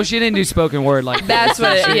 Me. Well, she didn't do spoken word like that. That's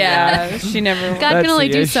what she never. God can only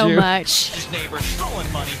do so much.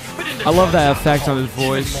 I love that effect on his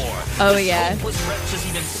voice. Oh, yeah.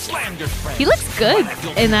 He looks good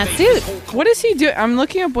in that suit. What is he doing? I'm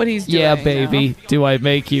looking up what he's doing. Yeah, baby. Now. Do I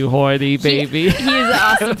make you horny, baby? He's an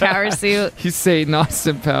Austin Powers suit. He's Satan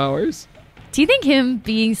Austin Powers. Do you think him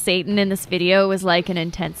being Satan in this video was like an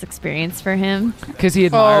intense experience for him? Because he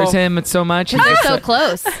admires him so much. They're so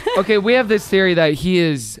close. Okay, we have this theory that he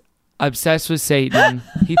is obsessed with Satan.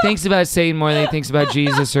 He thinks about Satan more than he thinks about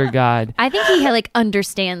Jesus or God. I think he like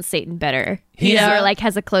understands Satan better. Or like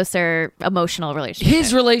has a closer emotional relationship.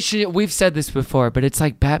 His relationship, we've said this before, but it's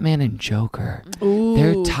like Batman and Joker. Ooh.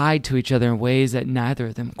 They're tied to each other in ways that neither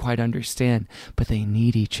of them quite understand, but they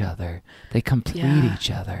need each other. They complete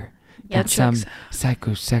each other in some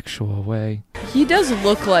psychosexual way. He does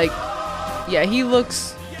look like, he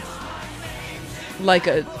looks like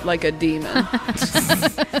a demon.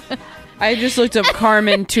 I just looked up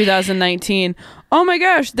Carmen 2019. Oh my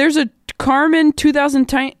gosh, there's a Carmen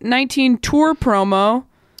 2019 tour promo.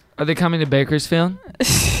 Are they coming to Bakersfield?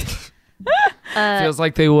 Feels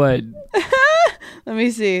like they would. Let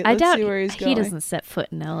me see. I doubt see where he's going. He doesn't set foot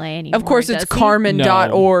in LA anymore. Of course, it's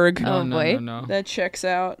Carmen.org. No. Oh boy, no. That checks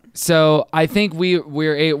out. So I think we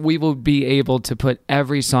will be able to put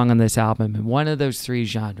every song on this album in one of those three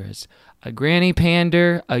genres: a granny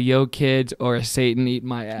pander, a yo kids, or a Satan eat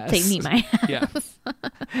my ass. Satan eat my ass. Yeah.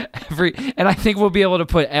 And I think we'll be able to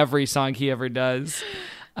put every song he ever does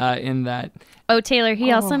in that. Oh, Taylor,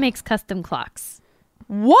 he also makes custom clocks.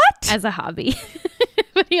 What? As a hobby.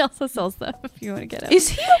 But he also sells them if you want to get it. Is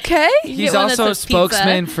he okay? He's also a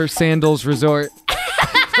spokesman for Sandals Resort.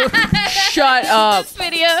 Shut up. This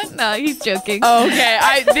video? No, he's joking. Oh,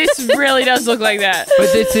 okay. This really does look like that.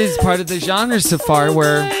 But this is part of the genre safari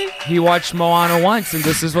where he watched Moana once and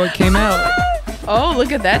this is what came out. Oh,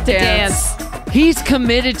 look at that dance. He's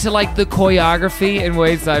committed to like the choreography in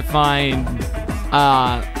ways I find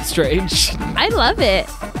strange. I love it.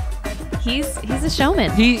 He's a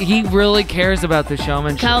showman. He really cares about the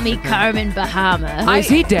showmanship. Call me Carmen Bahama. Is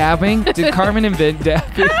he dabbing? Did Carmen invent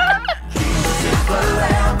dabbing?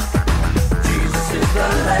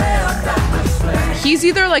 He's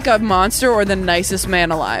either like a monster or the nicest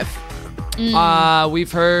man alive.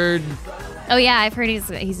 We've heard. Oh yeah, I've heard he's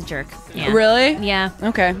a jerk. Yeah. Really? Yeah.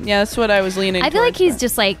 Okay. Yeah, that's what I was leaning. I feel like he's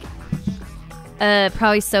just like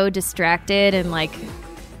probably so distracted and like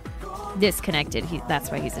disconnected.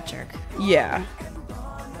 That's why he's a jerk. Yeah.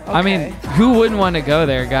 Okay. I mean, who wouldn't want to go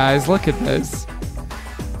there, guys? Look at this.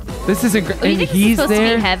 This is a great. And he's supposed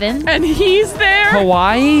there. To be heaven. And he's there.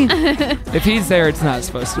 Hawaii. If he's there, it's not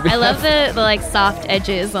supposed to be. I love the like soft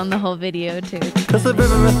edges on the whole video too. Because of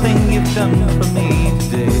everything you've done for me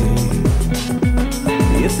today,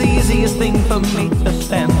 it's the easiest thing for me to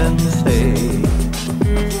stand and say,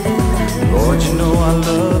 Lord, you know I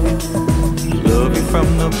love you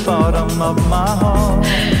from the bottom of my heart.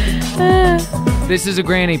 This is a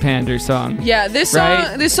Granny Pander song. Yeah, this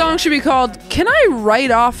song should be called "Can I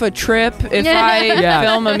Write Off a Trip If I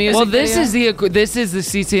Film a Music Well, this Video?" is the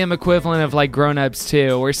CCM equivalent of like Grown Ups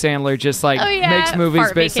 2, where Sandler just like makes movies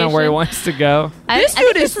Fart based on Vacation. where he wants to go. This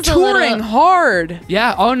dude is touring hard.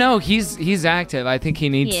 Yeah. Oh no, he's active. I think he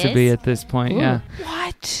needs to be at this point. Ooh. Yeah.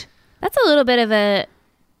 What? That's a little bit of a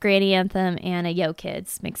Granny anthem and a Yo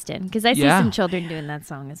Kids mixed in because I see some children doing that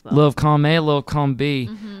song as well. Little column A, little column B.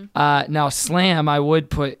 Mm-hmm. Now Slam, I would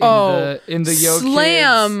put in the Yo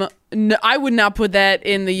Slam. Kids. No, I would not put that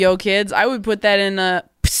in the Yo Kids. I would put that in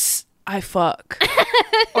Psst, I fuck.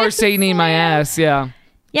 Or Satan eat my ass. Yeah.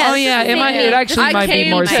 Yeah. Oh yeah. It actually might be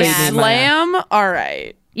more Satan eat my ass. Slam. All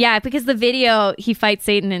right. Yeah, because the video he fights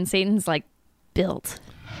Satan and Satan's like built.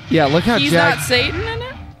 Yeah. Look how he's not Satan in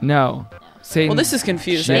it. No. Satan. Well, this is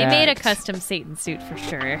confusing. They made a custom Satan suit for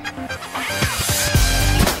sure.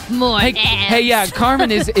 More Hey, yeah,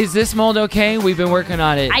 Carmen, is this mold okay? We've been working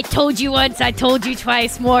on it. I told you once, I told you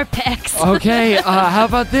twice, more pecs. Okay, how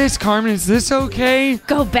about this, Carmen? Is this okay?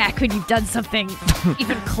 Go back when you've done something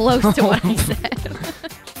even close to what I said.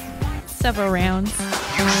 several rounds.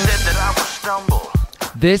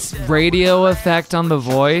 This radio effect on the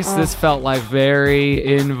voice, this felt like very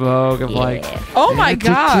in vogue of like, oh my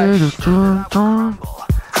gosh.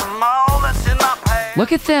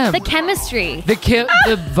 Look at them. The chemistry. The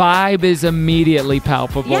vibe is immediately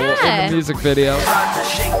palpable in the music video.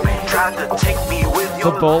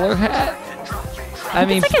 The bowler hat. I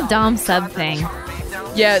mean, it's like a Dom sub thing.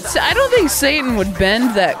 Yeah, I don't think Satan would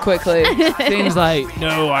bend that quickly. Satan's like,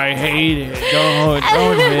 no, I hate it. Don't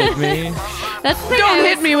hit me. Don't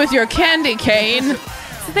hit me with your candy cane.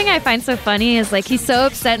 The thing I find so funny is like he's so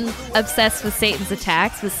obsessed with Satan's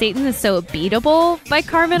attacks, but Satan is so beatable by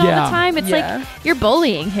Carmen all the time. It's like you're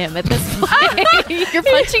bullying him at this point. You're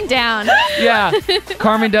punching down. Yeah,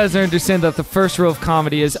 Carmen doesn't understand that the first rule of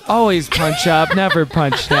comedy is always punch up, never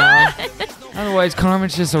punch down. Otherwise,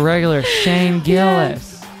 Carmen's just a regular Shane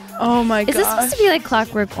Gillis. Oh my god! Is this supposed to be like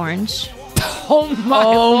Clockwork Orange?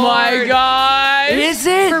 Oh my god! Is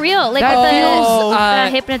it for real? Like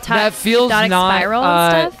that the that feels not spiral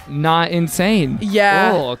and stuff? Not insane.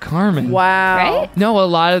 Yeah. Oh, Carmen. Wow. Right? No, a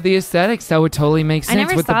lot of the aesthetics that would totally make sense I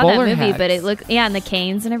never with saw the bowler that movie, hats. but it looked and the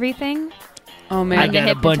canes and everything. Oh man, I got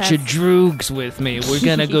a bunch of droogs with me. We're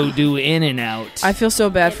gonna go do in and out. I feel so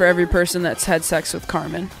bad for every person that's had sex with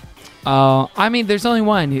Carmen. I mean, there's only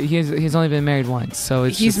one. He's only been married once, so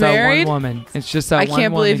it's He's just married? that one woman. It's just that I one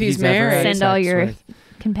can't believe woman he's ever married. had Send all sex your with.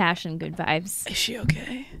 compassion, good vibes. Is she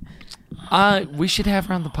okay? We should have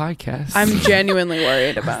her on the podcast. I'm genuinely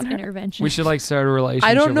worried about her. Intervention. We should like start a relationship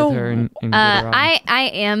I don't know. with her and get her on. I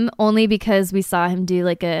am only because we saw him do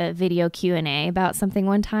like a video Q&A about something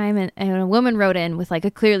one time, and a woman wrote in with like a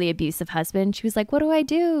clearly abusive husband. She was like, what do I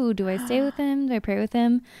do? Do I stay with him? Do I pray with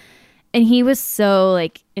him? And he was so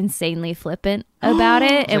like insanely flippant about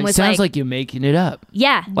it, and was sounds like you're making it up.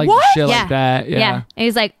 Yeah, Like shit like that. Yeah. And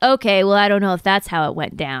he's like, okay, well, I don't know if that's how it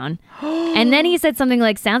went down. And then he said something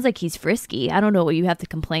like, sounds like he's frisky. I don't know what you have to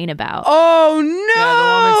complain about. Oh no! Yeah, the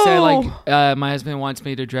woman said like, my husband wants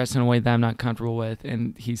me to dress in a way that I'm not comfortable with,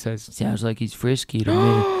 and he says, sounds like he's frisky to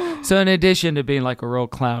me. So in addition to being like a real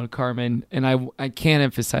clown, Carmen, and I can't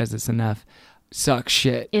emphasize this enough, sucks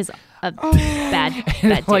shit. Is a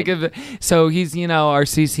bad like dude. So he's our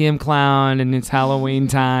CCM clown, and it's Halloween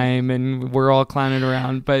time, and we're all clowning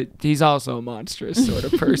around, but he's also a monstrous sort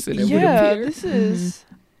of person. It would appear. This is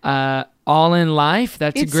All in Life.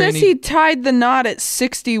 That's it a great. says he tied the knot at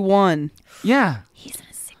 61. Yeah, he's in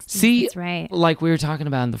his 60s. See, that's right. Like we were talking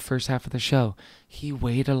about in the first half of the show, he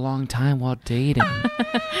waited a long time while dating,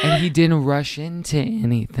 and he didn't rush into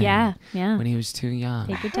anything. Yeah. When he was too young.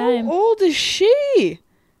 Take your time. How old is she?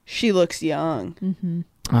 She looks young. Mm-hmm.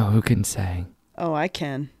 Oh, who can say? Oh, I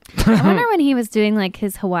can. I wonder when he was doing like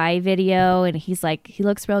his Hawaii video, and he's like, he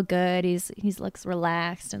looks real good. He looks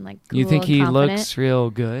relaxed and like cool. You think and he confident. looks real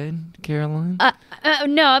good, Caroline?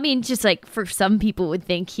 No, I mean just like for some people would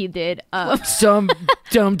think he did. Some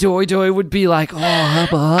dumb doy would be like, oh,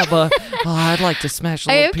 hubba hubba. Oh, I'd like to smash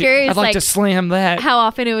a I little am curious, I'd like to slam that. How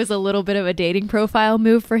often it was a little bit of a dating profile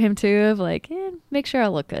move for him too, of like, make sure I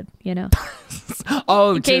look good,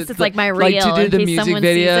 Oh, in case it's like my like reel, to do in the case music someone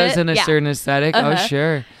sees videos it. and a certain aesthetic. Oh,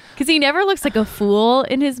 sure. Because he never looks like a fool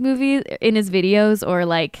in his movies, in his videos, or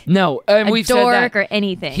like no, and a we've dork said that. or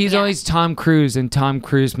anything. He's always Tom Cruise in Tom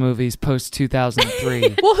Cruise movies post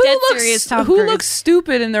 2003. Well, Tom who Cruise. looks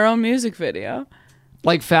stupid in their own music video?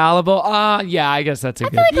 Like fallible? Yeah, I guess that's a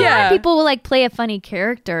good. I feel like a lot of people will like play a funny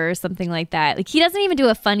character or something like that. Like he doesn't even do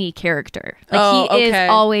a funny character. Like he is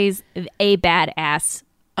always a badass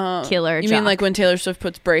killer. You mean like when Taylor Swift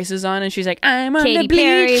puts braces on and she's like, I'm on Katy the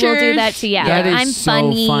bleachers. Perry will do that too. Yeah, That is I'm so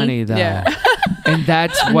funny. though. Yeah. And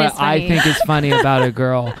that's what I funny. think is funny about a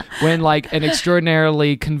girl. When like an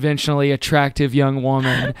extraordinarily conventionally attractive young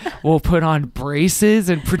woman will put on braces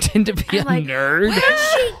and pretend to be a nerd. Where'd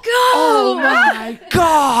she go? Oh my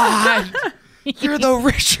God. You're the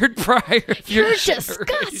Richard Pryor. You're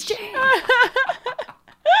disgusting.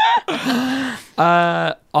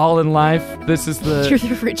 All in Life. This is the. You're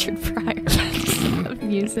the Richard Pryor of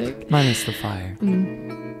music. Minus the fire.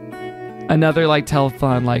 Another like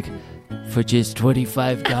telethon, like for just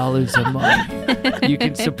 $25 a month, you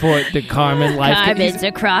can support the Carmen Life. Carmens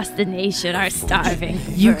across the nation are starving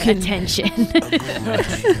for attention.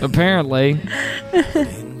 Apparently.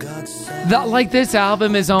 Like this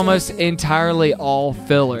album is almost entirely all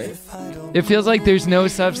filler. It feels like there's no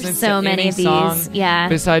substance So to many any of these, song yeah.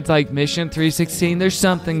 besides like Mission 316. There's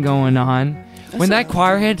something going on. When that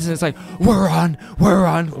choir hits, and it's like, we're on.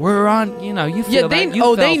 You know, you feel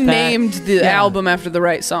they named the album after the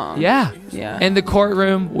right song. Yeah. Yeah. In the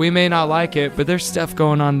courtroom, we may not like it, but there's stuff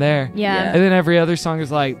going on there. Yeah. And then every other song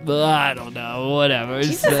is like, I don't know, whatever.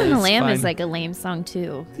 Jesus and the Lamb is like a lame song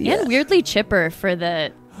too. Yeah. And weirdly chipper for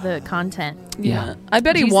the content. Yeah. I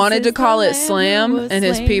bet he wanted to call it Slam, and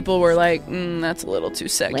his people were like, that's a little too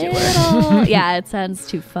secular. Yeah, it sounds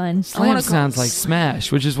too fun. Slam sounds like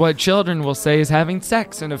Smash, which is what children will say is having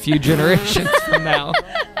sex in a few generations from now.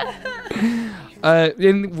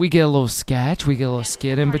 And we get a little sketch, we get a little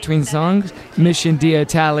skit in between songs. Mission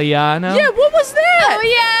d'Italiano. Yeah, what was that? Oh,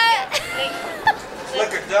 yeah.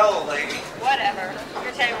 Flickadello, lady. Whatever.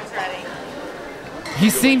 Your table's ready. He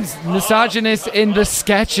seems misogynist in the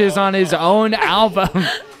sketches on his own album.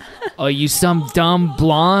 Oh, you some dumb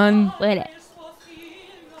blonde? Wait.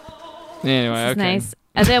 Anyway, This is okay. nice.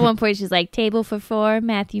 And then at one point she's like, table for 4,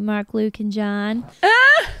 Matthew, Mark, Luke, and John.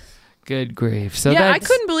 Good grief. So yeah, I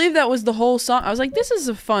couldn't believe that was the whole song. I was like, this is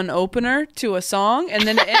a fun opener to a song. And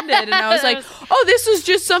then it ended, and I was like, oh, this was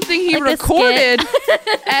just something he Like a recorded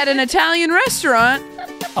at an Italian restaurant.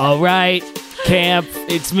 All right, camp,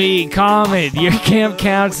 it's me, Carmen, your camp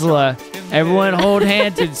counselor. Everyone hold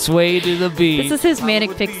hands and sway to the beat. This is his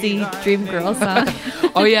Manic Pixie Dream Girl song.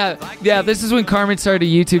 Oh, yeah. Yeah, this is when Carmen started a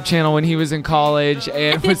YouTube channel when he was in college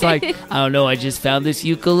and was like, I don't know, I just found this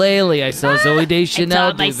ukulele. I saw Zoe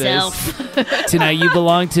Deschanel do this. Tonight you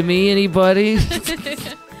belong to me, anybody?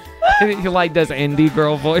 He like does indie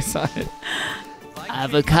girl voice on it.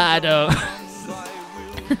 Avocado.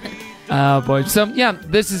 Oh, boy. So, yeah,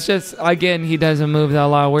 this is just, again, he does a move that a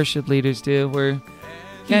lot of worship leaders do where...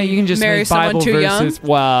 Yeah, you can just marry make Bible someone too verses. young.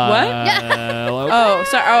 Wow. Oh,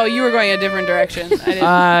 sorry. Oh, you were going a different direction.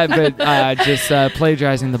 I didn't. But just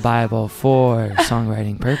plagiarizing the Bible for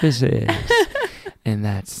songwriting purposes. In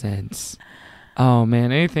that sense. Oh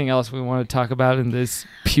man, anything else we want to talk about in this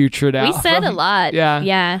putrid album? We said a lot.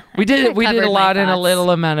 Yeah. We did a lot in a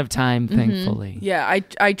little amount of time, thankfully. Yeah,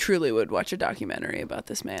 I truly would watch a documentary about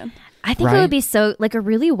this man. I think it would be so, like, a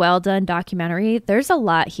really well done documentary. There's a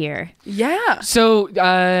lot here. Yeah. So,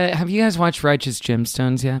 have you guys watched Righteous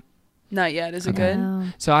Gemstones yet? Not yet. Is it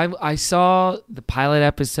good? So I saw the pilot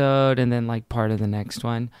episode and then like part of the next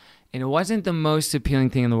one. And it wasn't the most appealing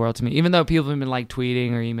thing in the world to me, even though people have been like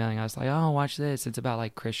tweeting or emailing. I was like, oh, watch this. It's about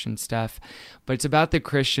like Christian stuff. But it's about the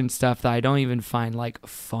Christian stuff that I don't even find like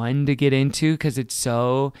fun to get into because it's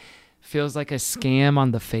so... feels like a scam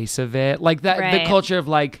on the face of it, like that the culture of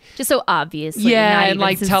like just so obvious, and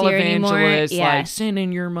like televangelists, yeah. like send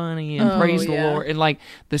in your money and praise the Lord, and like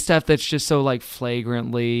the stuff that's just so like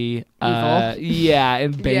flagrantly evil,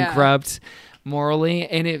 and bankrupt morally,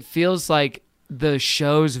 and it feels like the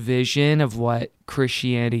show's vision of what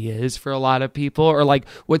Christianity is for a lot of people, or like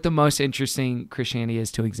what the most interesting Christianity is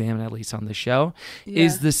to examine, at least on the show,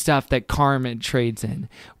 is the stuff that Carmen trades in,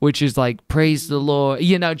 which is like praise the Lord,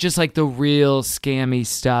 just like the real scammy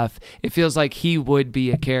stuff. It feels like he would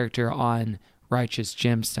be a character on Righteous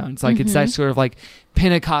Gemstones. Like it's that sort of like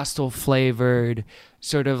Pentecostal flavored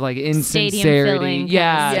sort of like insincerity,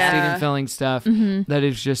 stadium filling stuff that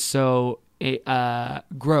is just so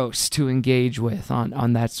gross to engage with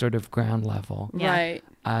on that sort of ground level. Right.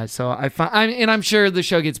 So I find, and I'm sure the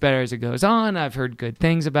show gets better as it goes on. I've heard good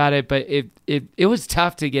things about it, but it was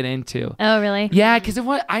tough to get into. Oh, really? Yeah, because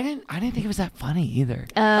I didn't think it was that funny either.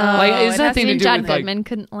 It's nothing to do John with Goodman like,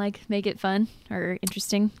 couldn't like make it fun or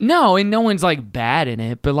interesting. No, and no one's like bad in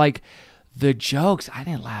it, but like the jokes, I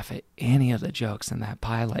didn't laugh at any of the jokes in that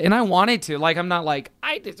pilot, and I wanted to. Like, I'm not like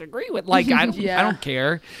I disagree with. Like, I don't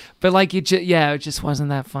care, but like it just wasn't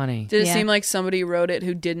that funny. Did it seem like somebody wrote it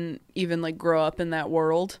who didn't even like grow up in that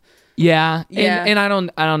world? Yeah. And I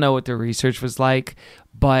don't know what the research was like,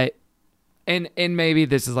 but and maybe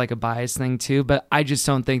this is like a bias thing too, but I just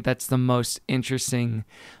don't think that's the most interesting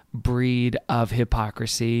breed of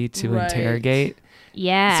hypocrisy to interrogate.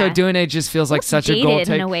 Yeah. So doing it just feels like such a gold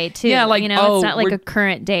take in a way too. Yeah, like it's not like a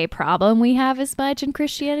current day problem we have as much in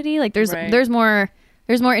Christianity. Like there's more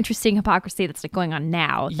interesting hypocrisy that's like going on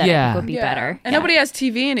now that I think would be better. And nobody has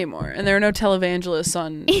TV anymore, and there are no televangelists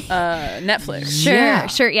on Netflix.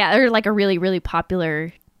 Sure. Yeah, they're like a really, really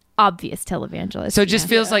popular, obvious televangelist. So it just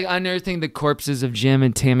feels like unearthing the corpses of Jim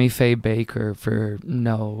and Tammy Faye Baker for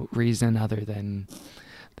no reason other than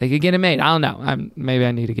they could get it made. I don't know. Maybe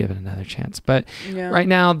I need to give it another chance. But right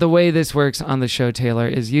now, the way this works on the show, Taylor,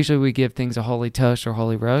 is usually we give things a holy toast or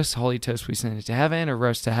holy roast. Holy toast, we send it to heaven, or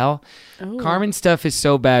roast to hell. Ooh. Carmen's stuff is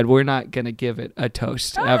so bad, we're not going to give it a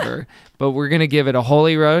toast ever. But we're going to give it a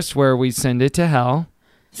holy roast where we send it to hell.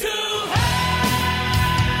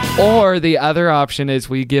 Or the other option is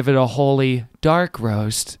we give it a holy dark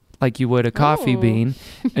roast, like you would a coffee bean,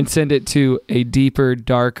 and send it to a deeper,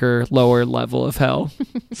 darker, lower level of hell.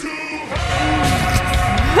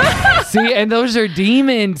 See, and those are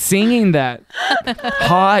demons singing that.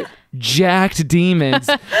 Hot, jacked demons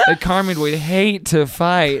that Carmen would hate to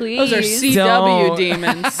fight. Please. Those are CW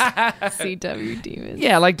demons. CW demons.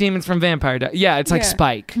 Yeah, like demons from Vampire Yeah, it's like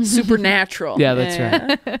Spike. Supernatural. Yeah,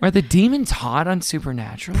 that's right. Are the demons hot on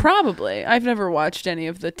Supernatural? Probably. I've never watched any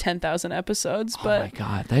of the 10,000 episodes, but oh my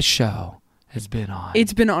God, that show has been on.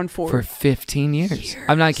 It's been on for 15 years.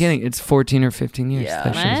 I'm not kidding. It's 14 or 15 years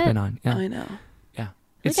that show's What? been on. Yeah. I know.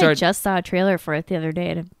 I just saw a trailer for it the other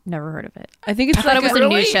day and I've never heard of it. I think it's I thought it was a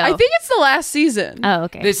new show. I think it's the last season. Oh,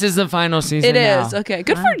 okay. This is the final season. It now. is. Okay.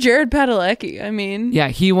 Good for Jared Padalecki. I mean, Yeah,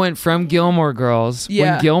 he went from Gilmore Girls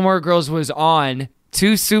Yeah. when Gilmore Girls was on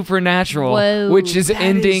to Supernatural, Whoa. which is That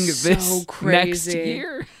ending is this so next crazy.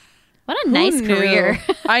 year. What a nice knew? career.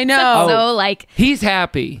 I know. So like He's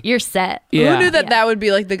happy. you're set. Yeah. Who knew that would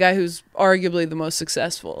be like the guy who's arguably the most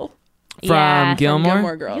successful? From Gilmore?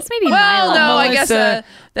 Gilmore Girls. I guess maybe well, Milo. no, I guess Melissa-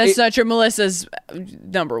 that's not true. Melissa's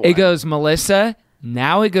number one. It goes Melissa.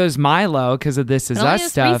 Now it goes Milo because of This Is It only Us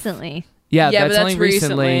was stuff. recently. Yeah, Yeah, but that's that's only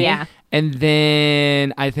recently. recently. Yeah. And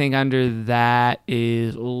then I think under that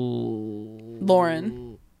is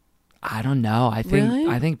Lauren. I don't know. I think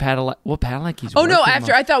Really? Padalecki's. Oh no! working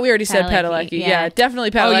After more. I thought we already said Padalecki, Padalecki. yeah. Yeah, definitely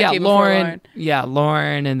Oh Padalecki. yeah, before Lauren. Yeah,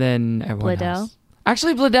 Lauren, and then everyone Bladell? else.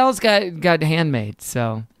 Actually, Bladell's got Handmaid,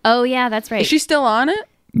 so Oh yeah, that's right. Is she still on it?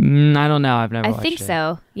 I don't know. I've never. I watched think it.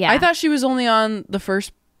 so. Yeah. I thought she was only on the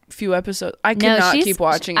first few episodes. I could not she's- keep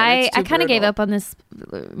watching it. I It's too kind of gave brutal. up on this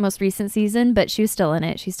most recent season, but she was still in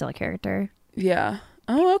it. She's still a character. Yeah.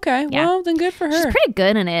 Oh, okay. Yeah. Well, then good for her. She's pretty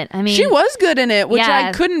good in it. I mean, she was good in it, which I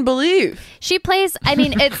Yeah. couldn't believe. She plays. I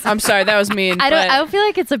mean, it's. I'm sorry, that was mean. I but don't feel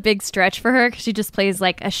like it's a big stretch for her because she just plays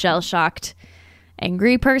like a shell-shocked,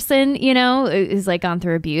 angry person. You know, who's like gone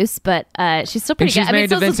through abuse, but she's still pretty And she's good. I mean, married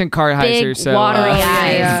to it's those Vincent Kartheiser, big, so, watery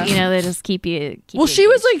eyes. yeah. You know, they just keep you. Well, she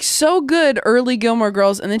was like so good early Gilmore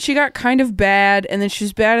Girls, and then she got kind of bad, and then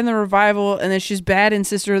she's bad in the revival, and then she's bad in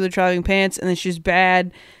Sister of the Traveling Pants, and then she's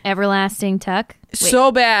bad, Everlasting Tuck. Wait,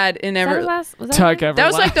 so bad in was that every. Everlast- was that Tuck her? That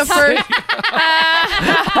was like the first.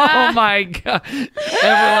 Oh my God!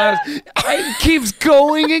 Everlasting. It keeps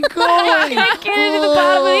going and going. I can't get into the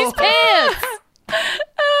bottom of these pants.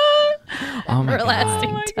 Oh my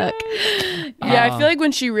Everlasting Tuck. Yeah, I feel like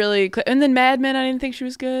when she really, and then Mad Men, I didn't think she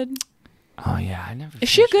was good. Oh yeah, I never. Is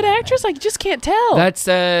she a good actress? I just can't tell. That's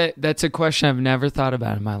a question I've never thought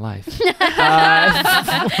about in my life.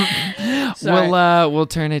 We'll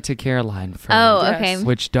turn it to Caroline for Oh, okay.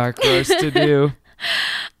 which dark roast to do.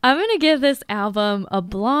 I'm gonna give this album a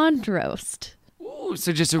blonde roast. Ooh,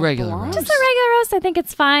 so just a regular roast. Just a regular roast. I think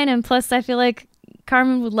it's fine, and plus, I feel like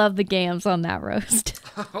Carmen would love the gams on that roast.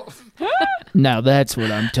 Now that's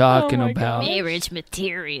what I'm talking about. Marriage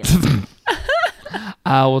material.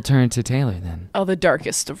 We'll turn to Taylor then. Oh, the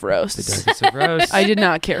darkest of roasts. The darkest of roasts. I did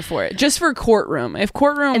not care for it. Just for Courtroom. If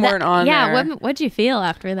Courtroom weren't on there. Yeah, what'd you feel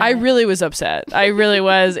after that? I really was upset. I really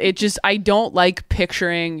was. I don't like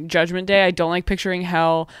picturing Judgment Day. I don't like picturing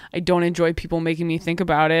hell. I don't enjoy people making me think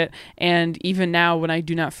about it. And even now, when I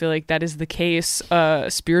do not feel like that is the case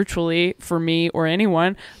spiritually for me or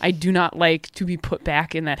anyone, I do not like to be put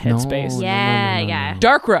back in that headspace. Yeah.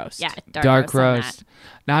 Dark roast. Yeah, Dark on roast. that.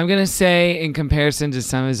 Now I'm gonna say, in comparison to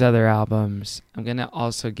some of his other albums, I'm gonna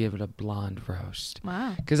also give it a blonde roast.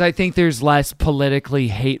 Wow. Because I think there's less politically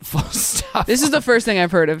hateful stuff. This is the first thing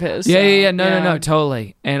I've heard of his. Yeah. so, No,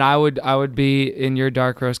 totally. And I would be in your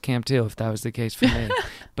dark roast camp too if that was the case for me.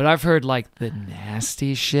 But I've heard like the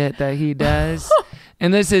nasty shit that he does.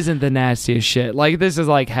 And this isn't the nastiest shit. Like, this is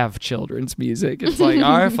like half children's music. It's like,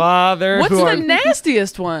 Our Father. What's the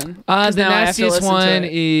nastiest one? The nastiest one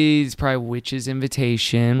is probably Witch's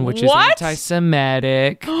Invitation, which is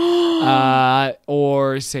anti-Semitic.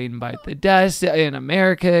 Or Satan Bite the Dust in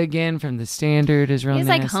America again from The Standard is real It's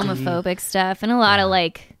nasty. like homophobic stuff and a lot of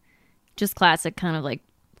like just classic kind of like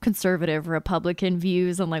conservative Republican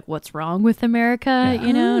views on like what's wrong with America,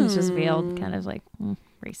 you know, and it's just veiled kind of like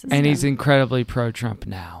racist. And he's stuff. incredibly pro-Trump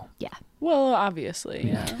now. Yeah. Well, obviously,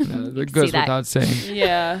 yeah. That goes without saying.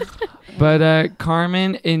 Yeah. But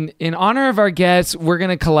Carmen, in honor of our guests, we're going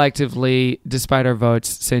to collectively, despite our votes,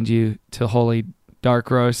 send you to Holy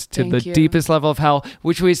Dark Roast, to Thank the you. deepest level of hell,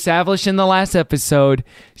 which we established in the last episode.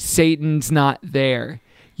 Satan's not there.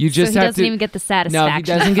 You just so he have doesn't to. even get the No, satisfaction. he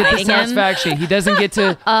doesn't get the fighting him. satisfaction. He doesn't get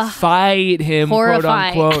to fight him,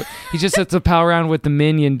 horrifying. quote unquote. He just has to pal around with the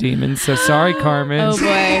minion demons. So sorry, Carmen. Oh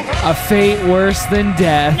boy. A fate worse than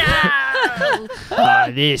death.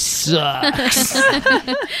 this sucks.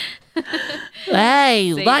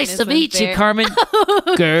 Hey, nice to meet you, Carmen.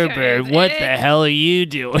 Gerber, what the hell are you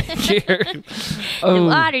doing here? The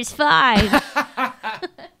water's fine.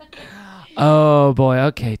 Oh, boy.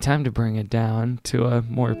 Okay, time to bring it down to a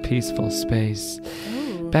more peaceful space.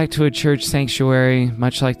 Back to a church sanctuary,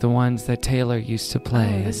 much like the ones that Taylor used to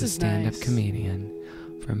play as a stand-up comedian.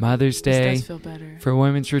 For Mother's Day, This does feel better. for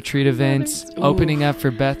women's retreat events, opening up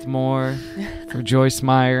for Beth Moore, for Joyce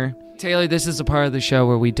Meyer. Taylor, this is a part of the show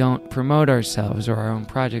where we don't promote ourselves or our own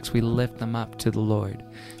projects. We lift them up to the Lord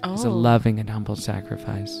as a loving and humble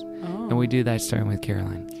sacrifice. And we do that starting with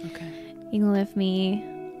Caroline. You can lift me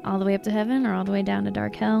all the way up to heaven or all the way down to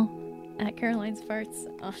dark hell at Caroline's Farts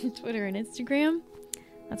on Twitter and Instagram.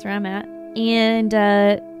 That's where I'm at. And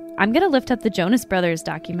I'm going to lift up the Jonas Brothers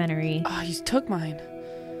documentary. Oh, you took mine.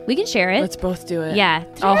 We can share it. Let's both do it. Yeah.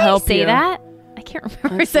 I'll help say you. that? I can't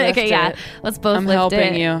remember. Let's Okay, lift yeah. it. Let's both I'm lift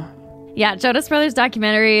helping it. you. Yeah, Jonas Brothers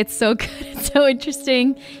documentary. It's so good. It's so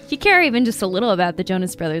interesting. If you care even just a little about the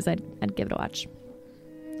Jonas Brothers, I'd give it a watch.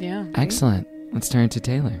 Yeah. Excellent. Let's turn to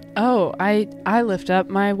Taylor. Oh, I lift up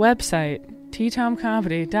my website,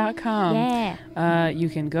 ttomcomedy.com. Yeah. You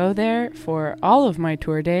can go there for all of my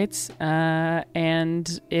tour dates,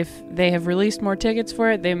 and if they have released more tickets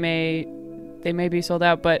for it, they may be sold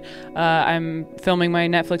out, but I'm filming my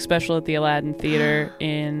Netflix special at the Aladdin Theater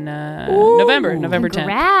in November 10th.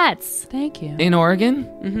 Congrats. Thank you. In Oregon?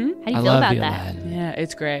 Mm-hmm. How do you feel about that? Aladdin. Yeah,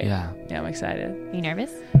 it's great. Yeah. I'm excited. Are you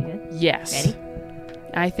nervous? You good? Yes. Ready?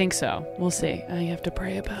 I think so. We'll see. I have to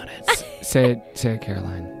pray about it. Say it,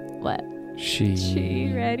 Caroline. What?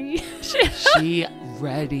 She ready? She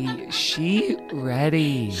ready. She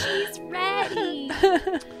ready. She's ready.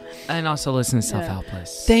 And also listen to Self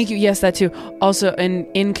Helpless. Thank you. Yes, that too. Also,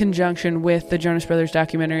 in conjunction with the Jonas Brothers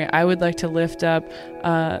documentary, I would like to lift up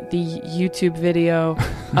the YouTube video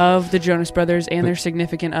of the Jonas Brothers and their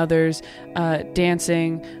significant others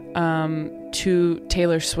dancing to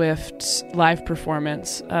Taylor Swift's live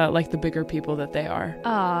performance, like the bigger people that they are.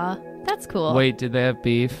 Aw, that's cool. Wait, did they have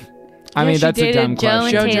beef? I Yeah, mean, she that's a dated dumb Joe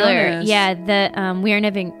question. and Taylor. Jonas. Yeah, the We Are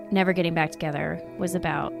Never Getting Back Together was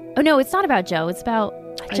about. Oh no, it's not about Joe. It's about.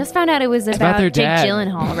 I just found out it was about their Jake dad.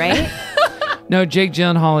 Gyllenhaal, right? No, Jake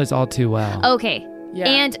Gyllenhaal is All Too Well. Okay. Yeah.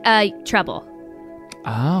 And Trouble.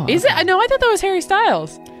 Oh. Is it? No, I thought that was Harry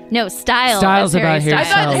Styles. No, Style. Styles as about Harry I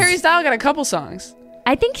thought Styles. Harry Styles got a couple songs.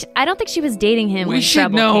 I don't think she was dating him. We when should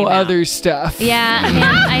Trouble know came out. other stuff. Yeah, man,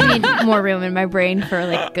 I need more room in my brain for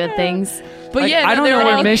like good things. But Like, yeah, I don't they know were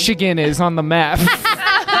where like- Michigan is on the map.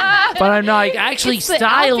 But I'm not like, actually, It's the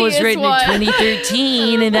Style was obvious written one. in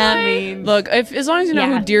 2013, and that means... Look, as long as you know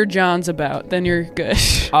Yeah. who Dear John's about, then you're good.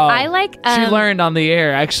 Oh, I like. she learned on the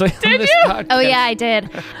air, actually. Did you? Oh yeah, I did.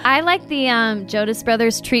 I like the Jonas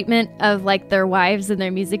Brothers treatment of like their wives in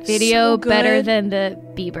their music video So good. better than the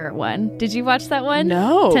Bieber one. Did you watch that one?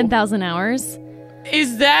 No. 10,000 Hours.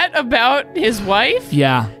 Is that about his wife?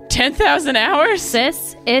 Yeah. 10,000 hours?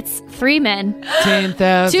 Sis, it's 3 men.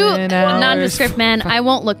 10,000 Two hours. nondescript men. I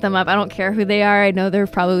won't look them up. I don't care who they are. I know they're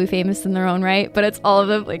probably famous in their own right, but it's all of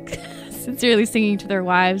them like sincerely singing to their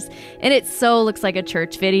wives, and it so looks like a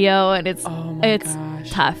church video, and it's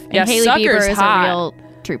tough. And Yeah, Hailey Sucker's Bieber is hot. a real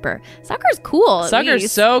trooper. Sucker's cool. at Sucker's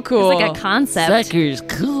least. so cool. It's like a concept. Sucker's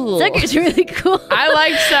cool. Sucker's really cool. I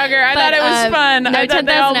like Sucker. I thought it was fun. No, I thought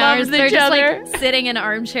they all 10,000 hours. loved They're each just other. like sitting in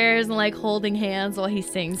armchairs and like holding hands while he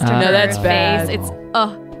sings to her No, that's face. bad. It's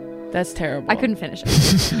That's terrible. I couldn't finish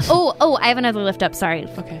it. oh, I have another lift up. Sorry.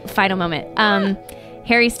 Okay. Final moment.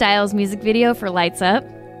 Harry Styles music video for Lights Up.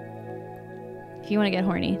 If you want to get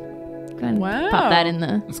horny, go ahead and pop that in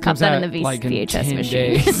the This pop comes that out in the like in VHS 10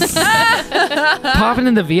 machine. days. Popping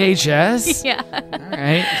in the VHS. Yeah. All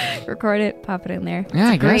right. Record it, pop it in there. Yeah,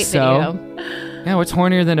 I It's a great guess so. video. Yeah, what's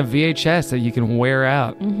hornier than a VHS that you can wear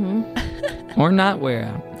out or not wear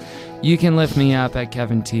out? You can lift me up at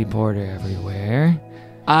Kevin T. Porter everywhere.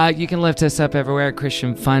 You can lift us up everywhere at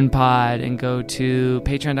Christian Fun Pod and go to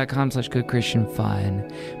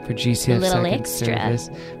patreon.com/goodchristianfun for GCF A little second extra. service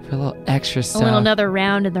for a little extra stuff. A little another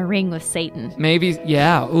round in the ring with Satan. Maybe,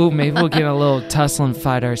 yeah. Ooh, maybe we'll get a little tussle and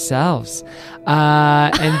fight ourselves.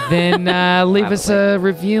 And then leave us a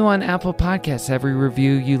review on Apple Podcasts. Every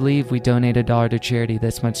review you leave, we donate $1 to charity.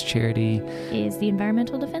 This much charity Is the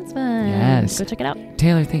Environmental Defense Fund. Yes. Go check it out.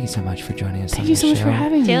 Taylor, thank you so much for joining us. Thank you so much for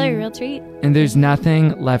having me. Taylor, real treat. And there's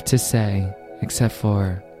nothing left to say except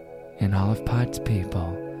for, in all of Pod's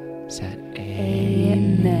people said,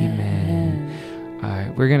 Amen. All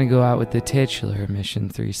right, we're going to go out with the titular Mission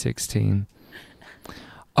 316.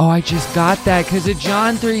 Oh, I just got that because of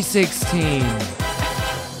John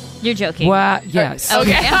 3:16. You're joking. Wow, yes.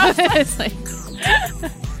 Okay. I was like,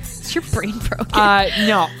 Is your brain broken?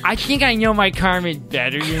 No, I think I know my Carmen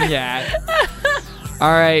better than that.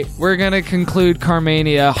 All right, we're going to conclude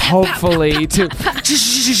CARMANIA, hopefully, to...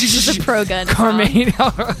 This is a pro-gun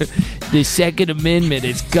CARMANIA. The Second Amendment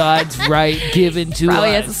is God's right given to us.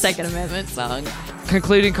 Probably has a Second Amendment song.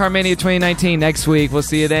 Concluding CARMANIA 2019 next week. We'll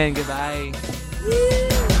see you then. Goodbye.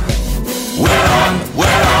 We're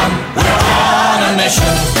on a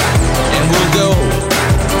mission, and we'll go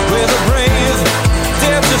where the brave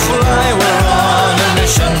dare to fly. We're on a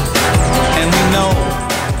mission, and we know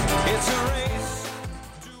it's a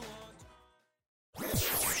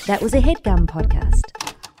race. That was a HeadGum podcast.